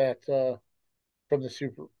have missed that from the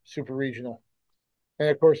super regional. And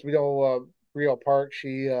of course, we know Rio Park.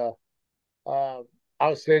 She uh,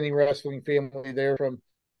 outstanding wrestling family there from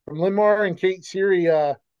Linmar and Kate Siri.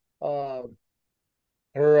 Uh,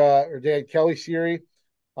 her dad Kelly Siri.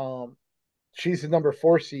 Um, she's the number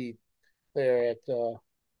 4 seed there at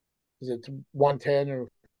is it 110 or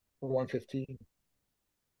 115?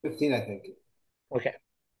 15, I think. Okay,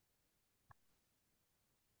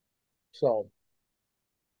 so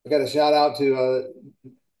I got a shout out to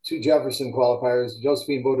two Jefferson qualifiers,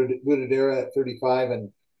 Josephine Budadera at 35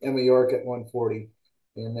 and Emma York at 140.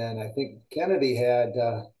 And then I think Kennedy had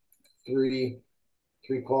three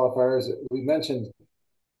three qualifiers. We mentioned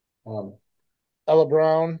um, Ella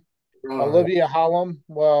Brown, Brown, Olivia Hallam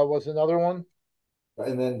was another one.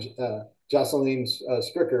 and then Jocelyn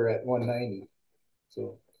Stricker at 190.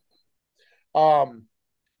 So Um,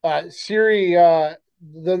 Siri, the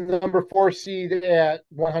number 4 seed at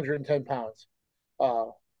 110 pounds.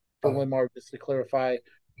 From uh, Linmar, just to clarify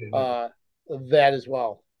uh, that as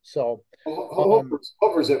well. So,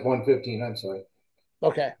 Hofer's at 115. I'm sorry.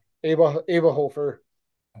 okay, Ava Hofer.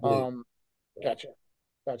 I believe. Um, gotcha,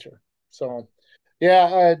 gotcha. So,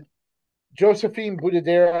 yeah, Josephine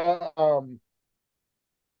Budadera.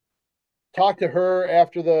 Talked to her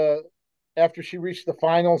after she reached the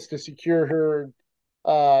finals to secure her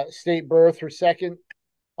state berth, her second.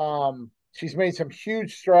 She's made some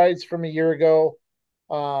huge strides from a year ago.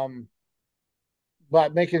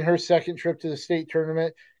 But making her second trip to the state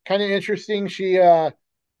tournament, kind of interesting. She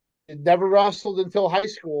never wrestled until high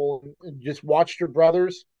school and just watched her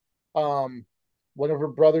brothers. Um, One of her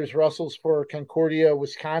brothers wrestles for Concordia,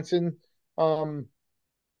 Wisconsin, um,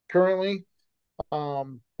 currently.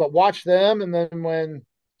 But watch them, and then when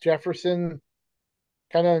Jefferson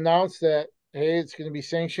kind of announced that, hey, it's going to be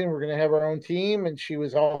sanctioned, we're going to have our own team, and she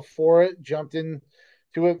was all for it, jumped in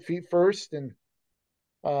to it feet first, and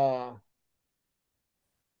uh,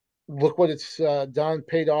 look what it's done,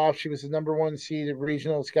 paid off. She was the number 1 seed at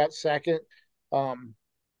regionals, got second. Um,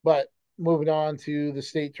 but moving on to the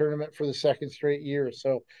state tournament for the second straight year.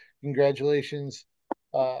 So congratulations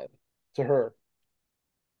uh, to her.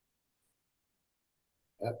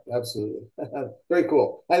 Absolutely. Very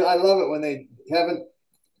cool. I love it when they haven't,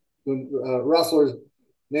 when wrestlers,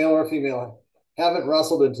 male or female, haven't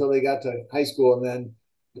wrestled until they got to high school and then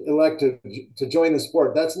elect to join the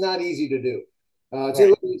sport. That's not easy to do. It's a Right.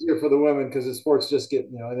 little easier for the women because the sport's just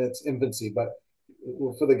getting, in its infancy, but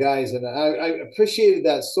for the guys. And I appreciated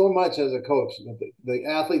that so much as a coach. The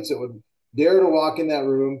athletes that would dare to walk in that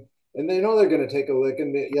room and they know they're going to take a lick,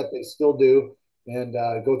 and yet they still do, and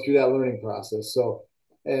go through that learning process. So,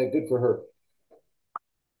 good for her.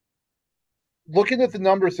 Looking at the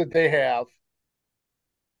numbers that they have,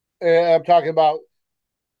 I'm talking about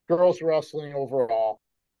girls wrestling overall.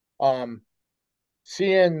 Um,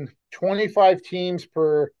 Seeing 25 teams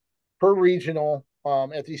per regional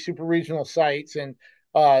at these super regional sites, and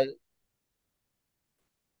uh,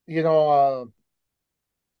 you know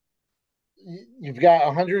you've got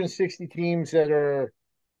 160 teams that are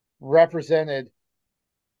represented.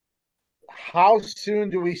 How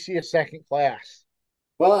soon do we see a second class?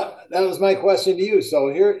 Well, that was my question to you. So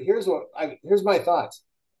here's my thoughts.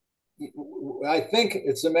 I think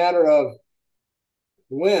it's a matter of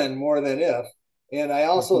when more than if, and I Mm-hmm.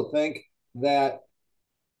 also think that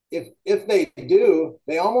if they do,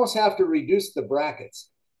 they almost have to reduce the brackets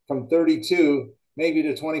from 32 maybe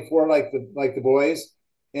to 24 like the boys,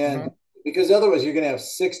 and Mm-hmm. because otherwise you're going to have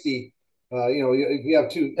 60. If you have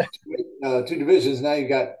two divisions, now you've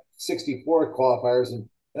got 64 qualifiers, and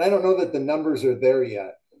I don't know that the numbers are there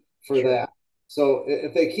yet for Sure. that. So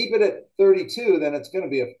if they keep it at 32, then it's going to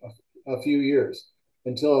be a few years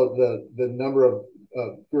until the number of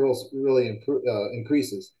girls really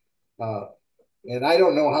increases. Uh, and I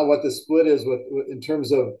don't know what the split is with in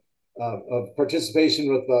terms of participation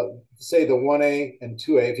with say the 1A and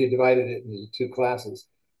 2A if you divided it into two classes.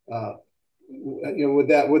 Uh, would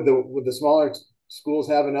the smaller schools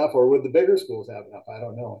have enough, or would the bigger schools have enough? I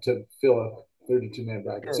don't know, to fill a 32-man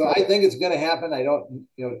bracket. Sure. So I think it's going to happen. I don't,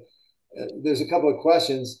 there's a couple of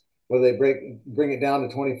questions whether they bring it down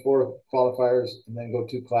to 24 qualifiers and then go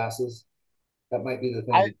two classes. That might be the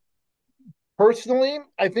thing I to. personally,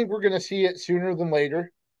 I think we're going to see it sooner than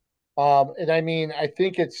later. And I mean, I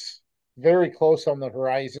think it's very close on the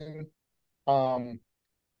horizon. Um,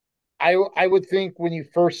 I would think when you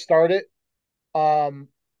first start it, um,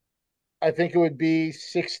 I think it would be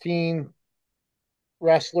 16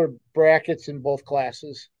 wrestler brackets in both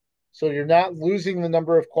classes. So you're not losing the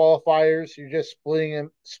number of qualifiers. You're just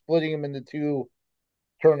splitting them into two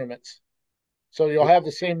tournaments. So you'll have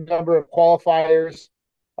the same number of qualifiers,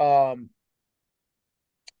 um,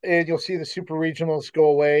 and you'll see the super regionals go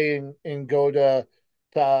away and go to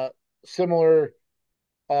similar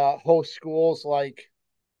host schools like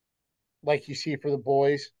you see for the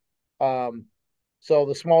boys. Um, so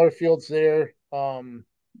the smaller fields there for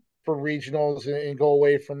regionals and go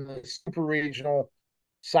away from the super regional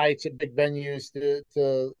sites at big venues to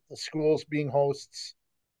the schools being hosts.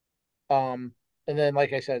 And then,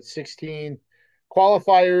 like I said, 16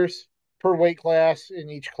 qualifiers per weight class in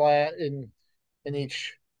each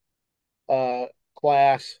uh,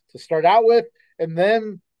 class to start out with, and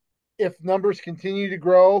then if numbers continue to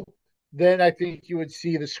grow, then I think you would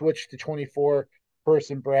see the switch to 24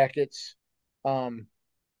 person brackets um,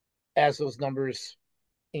 as those numbers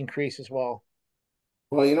increase as well.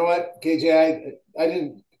 Well, you know what, KJ, I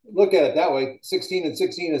didn't look at it that way. 16 and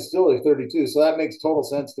 16 is still a 32, so that makes total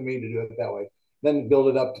sense to me to do it that way. Then build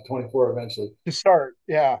it up to 24 eventually. To start,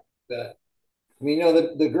 yeah. I mean,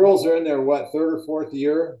 the girls are in their what, third or fourth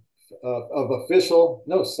year of official?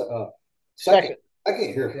 No, second. Second.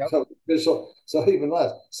 Second year Yep. of official, so even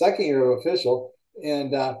less. Second year of official,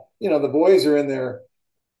 and the boys are in their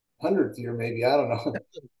 100th year, maybe. I don't know.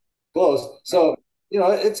 Close. So,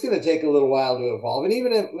 it's going to take a little while to evolve. And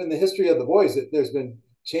even in the history of the boys, there's been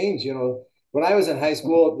change. When I was in high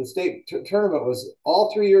school, the state tournament was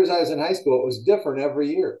all 3 years I was in high school. It was different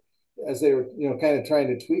every year as they were, kind of trying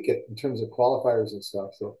to tweak it in terms of qualifiers and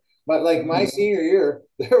stuff. So, but like my senior year,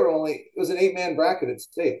 it was an 8-man bracket at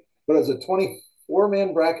state, but it was a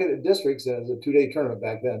 24-man bracket at districts, and it was a 2-day tournament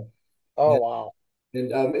back then. Oh,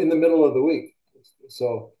 And, wow. in the middle of the week.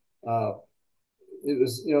 So, it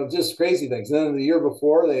was just crazy things. And then the year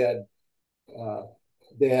before uh,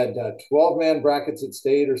 they had 12-man brackets at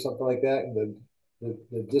state or something like that, and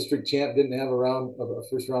the district champ didn't have a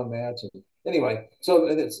first round match. And anyway, so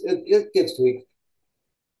it gets tweaked.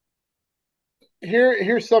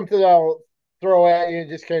 Here's something I'll throw at you and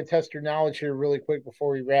just kind of test your knowledge here really quick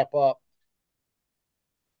before we wrap up.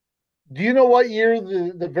 Do you know what year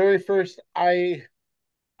the very first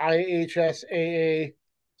IHSAA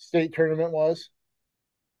state tournament was?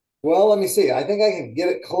 Well, let me see. I think I can get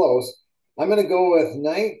it close. I'm going to go with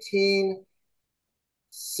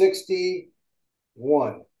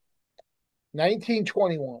 1961.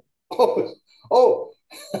 1921. Oh, oh,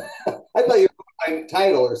 I thought you were my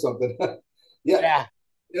title or something. Yeah,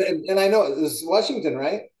 Yeah. and I know this is Washington,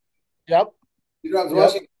 right? Yep. You dropped Yep.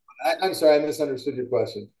 Washington. I'm sorry, I misunderstood your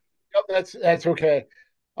question. Yep. That's okay.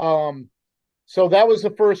 Um, so that was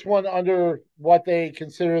the first one under what they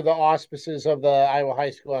consider the auspices of the Iowa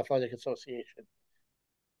High School Athletic Association.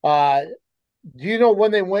 Uh, do you know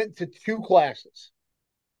when they went to two classes?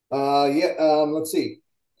 Yeah. Let's see.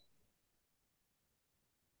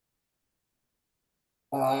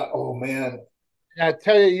 Oh man. And I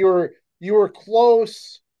tell you, you were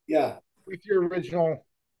close Yeah. with your original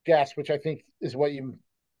guess, which I think is what you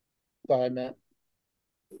thought I meant.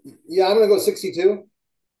 Yeah. I'm gonna go 62.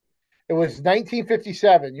 It was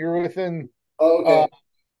 1957. You were within Oh, a okay.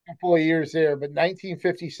 couple of years there, but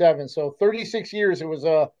 1957. So 36 years. It was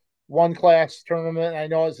a one class tournament. I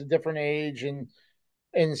know it's a different age and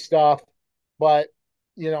stuff, but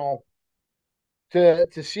you know, to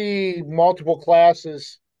see multiple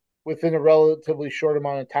classes within a relatively short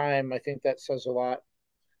amount of time, I think that says a lot.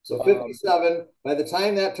 So Um, 57. By the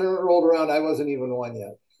time that tournament rolled around, I wasn't even one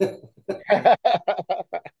yet.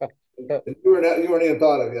 You weren't even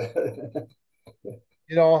thought of yet.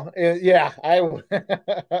 yeah,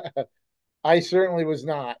 I certainly was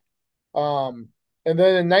not. Um, and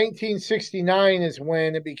then in 1969 is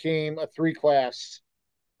when it became a three class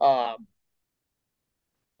um,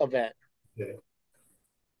 event. Okay.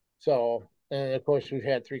 So, and of course, we've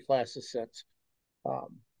had three classes since.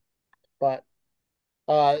 Um, but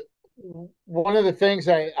uh, one of the things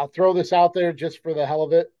I'll throw this out there just for the hell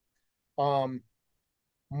of it. Um,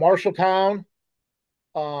 Marshalltown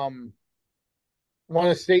um, won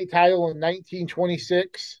a state title in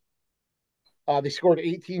 1926. They scored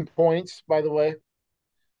 18 points, by the way.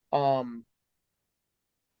 Um,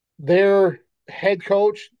 their head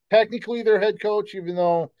coach, technically their head coach, even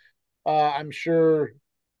though I'm sure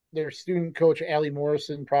their student coach, Allie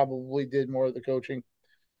Morrison, probably did more of the coaching,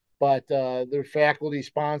 but their faculty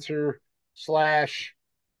sponsor slash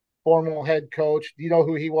formal head coach, do you know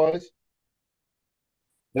who he was?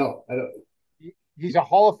 No, I don't. He's a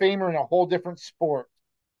Hall of Famer in a whole different sport.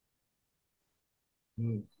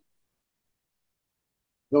 Hmm.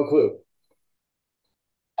 No clue.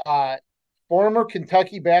 Uh, Former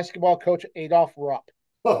Kentucky basketball coach Adolph Rupp.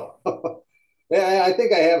 Yeah, I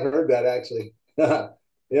think I have heard that actually.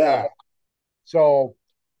 Yeah. So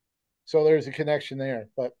So there's a connection there.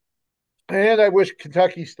 And I wish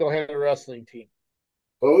Kentucky still had a wrestling team.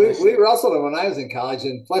 Well, we wrestled when I was in college,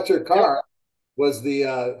 and Fletcher Yep. Carr was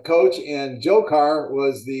the coach, and Joe Carr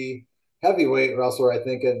was the heavyweight wrestler, I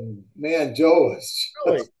think. And man, Joe was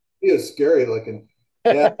Really? he was scary looking.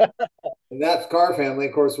 Yeah, and that Carr family,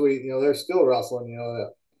 of course, they're still wrestling.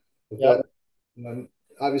 Yep. That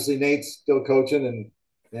obviously Nate's still coaching,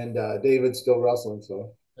 and David's still wrestling.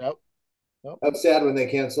 So Yep. Yep. that's sad when they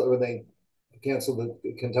canceled the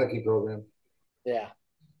Kentucky program. Yeah.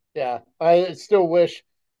 Yeah. I still wish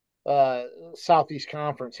Southeast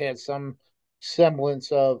Conference had some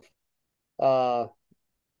semblance of uh,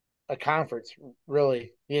 a conference,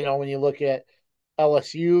 really. When you look at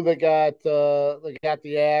LSU, they got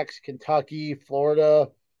the axe. Kentucky, Florida,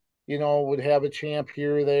 would have a champ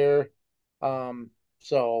here or there.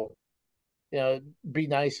 So it'd be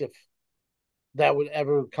nice if that would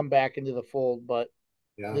ever come back into the fold, but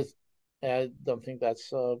Yeah. this I don't think that's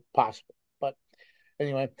possible. But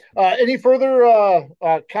anyway, any further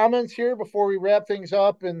comments here before we wrap things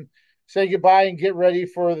up and say goodbye and get ready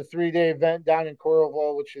for the 3-day event down in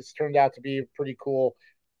Coralville, which has turned out to be a pretty cool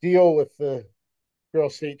deal with the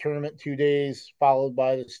girls' state tournament 2 days, followed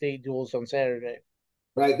by the state duels on Saturday.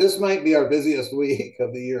 Right. This might be our busiest week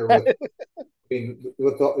of the year with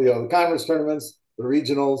the conference tournaments, the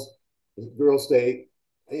regionals, the girls' state.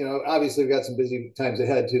 Obviously we've got some busy times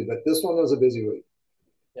ahead too, but this one was a busy week.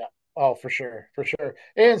 Yeah. Oh, for sure, for sure,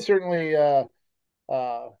 and certainly uh,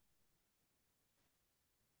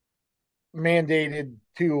 mandated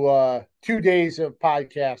 2 days of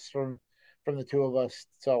podcasts from the two of us.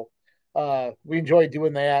 So we enjoyed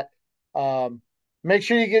doing that. Make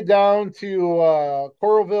sure you get down to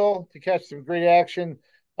Coralville to catch some great action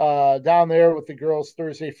down there with the girls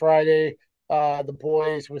Thursday, Friday. The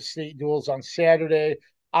boys with state duels on Saturday.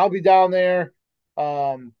 I'll be down there.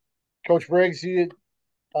 Coach Briggs, you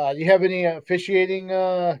have any officiating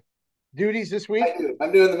duties this week? I do.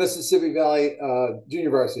 I'm doing the Mississippi Valley Junior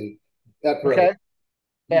Varsity at Prairie. Okay.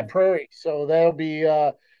 At Prairie. So that'll be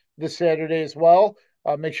this Saturday as well.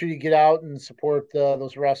 Make sure you get out and support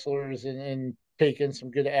those wrestlers and take in some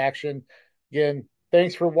good action. Again,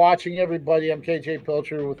 thanks for watching, everybody. I'm KJ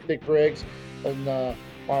Pilcher with Dick Briggs. And why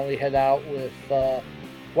don't we head out with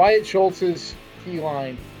Wyatt Schultz's key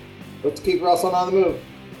line? Let's keep wrestling on the move.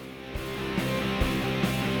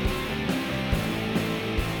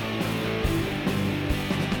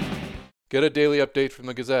 Get a daily update from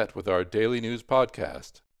the Gazette with our daily news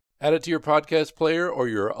podcast. Add it to your podcast player or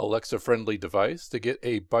your Alexa-friendly device to get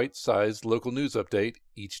a bite-sized local news update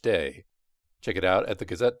each day. Check it out at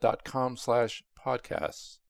thegazette.com/podcasts.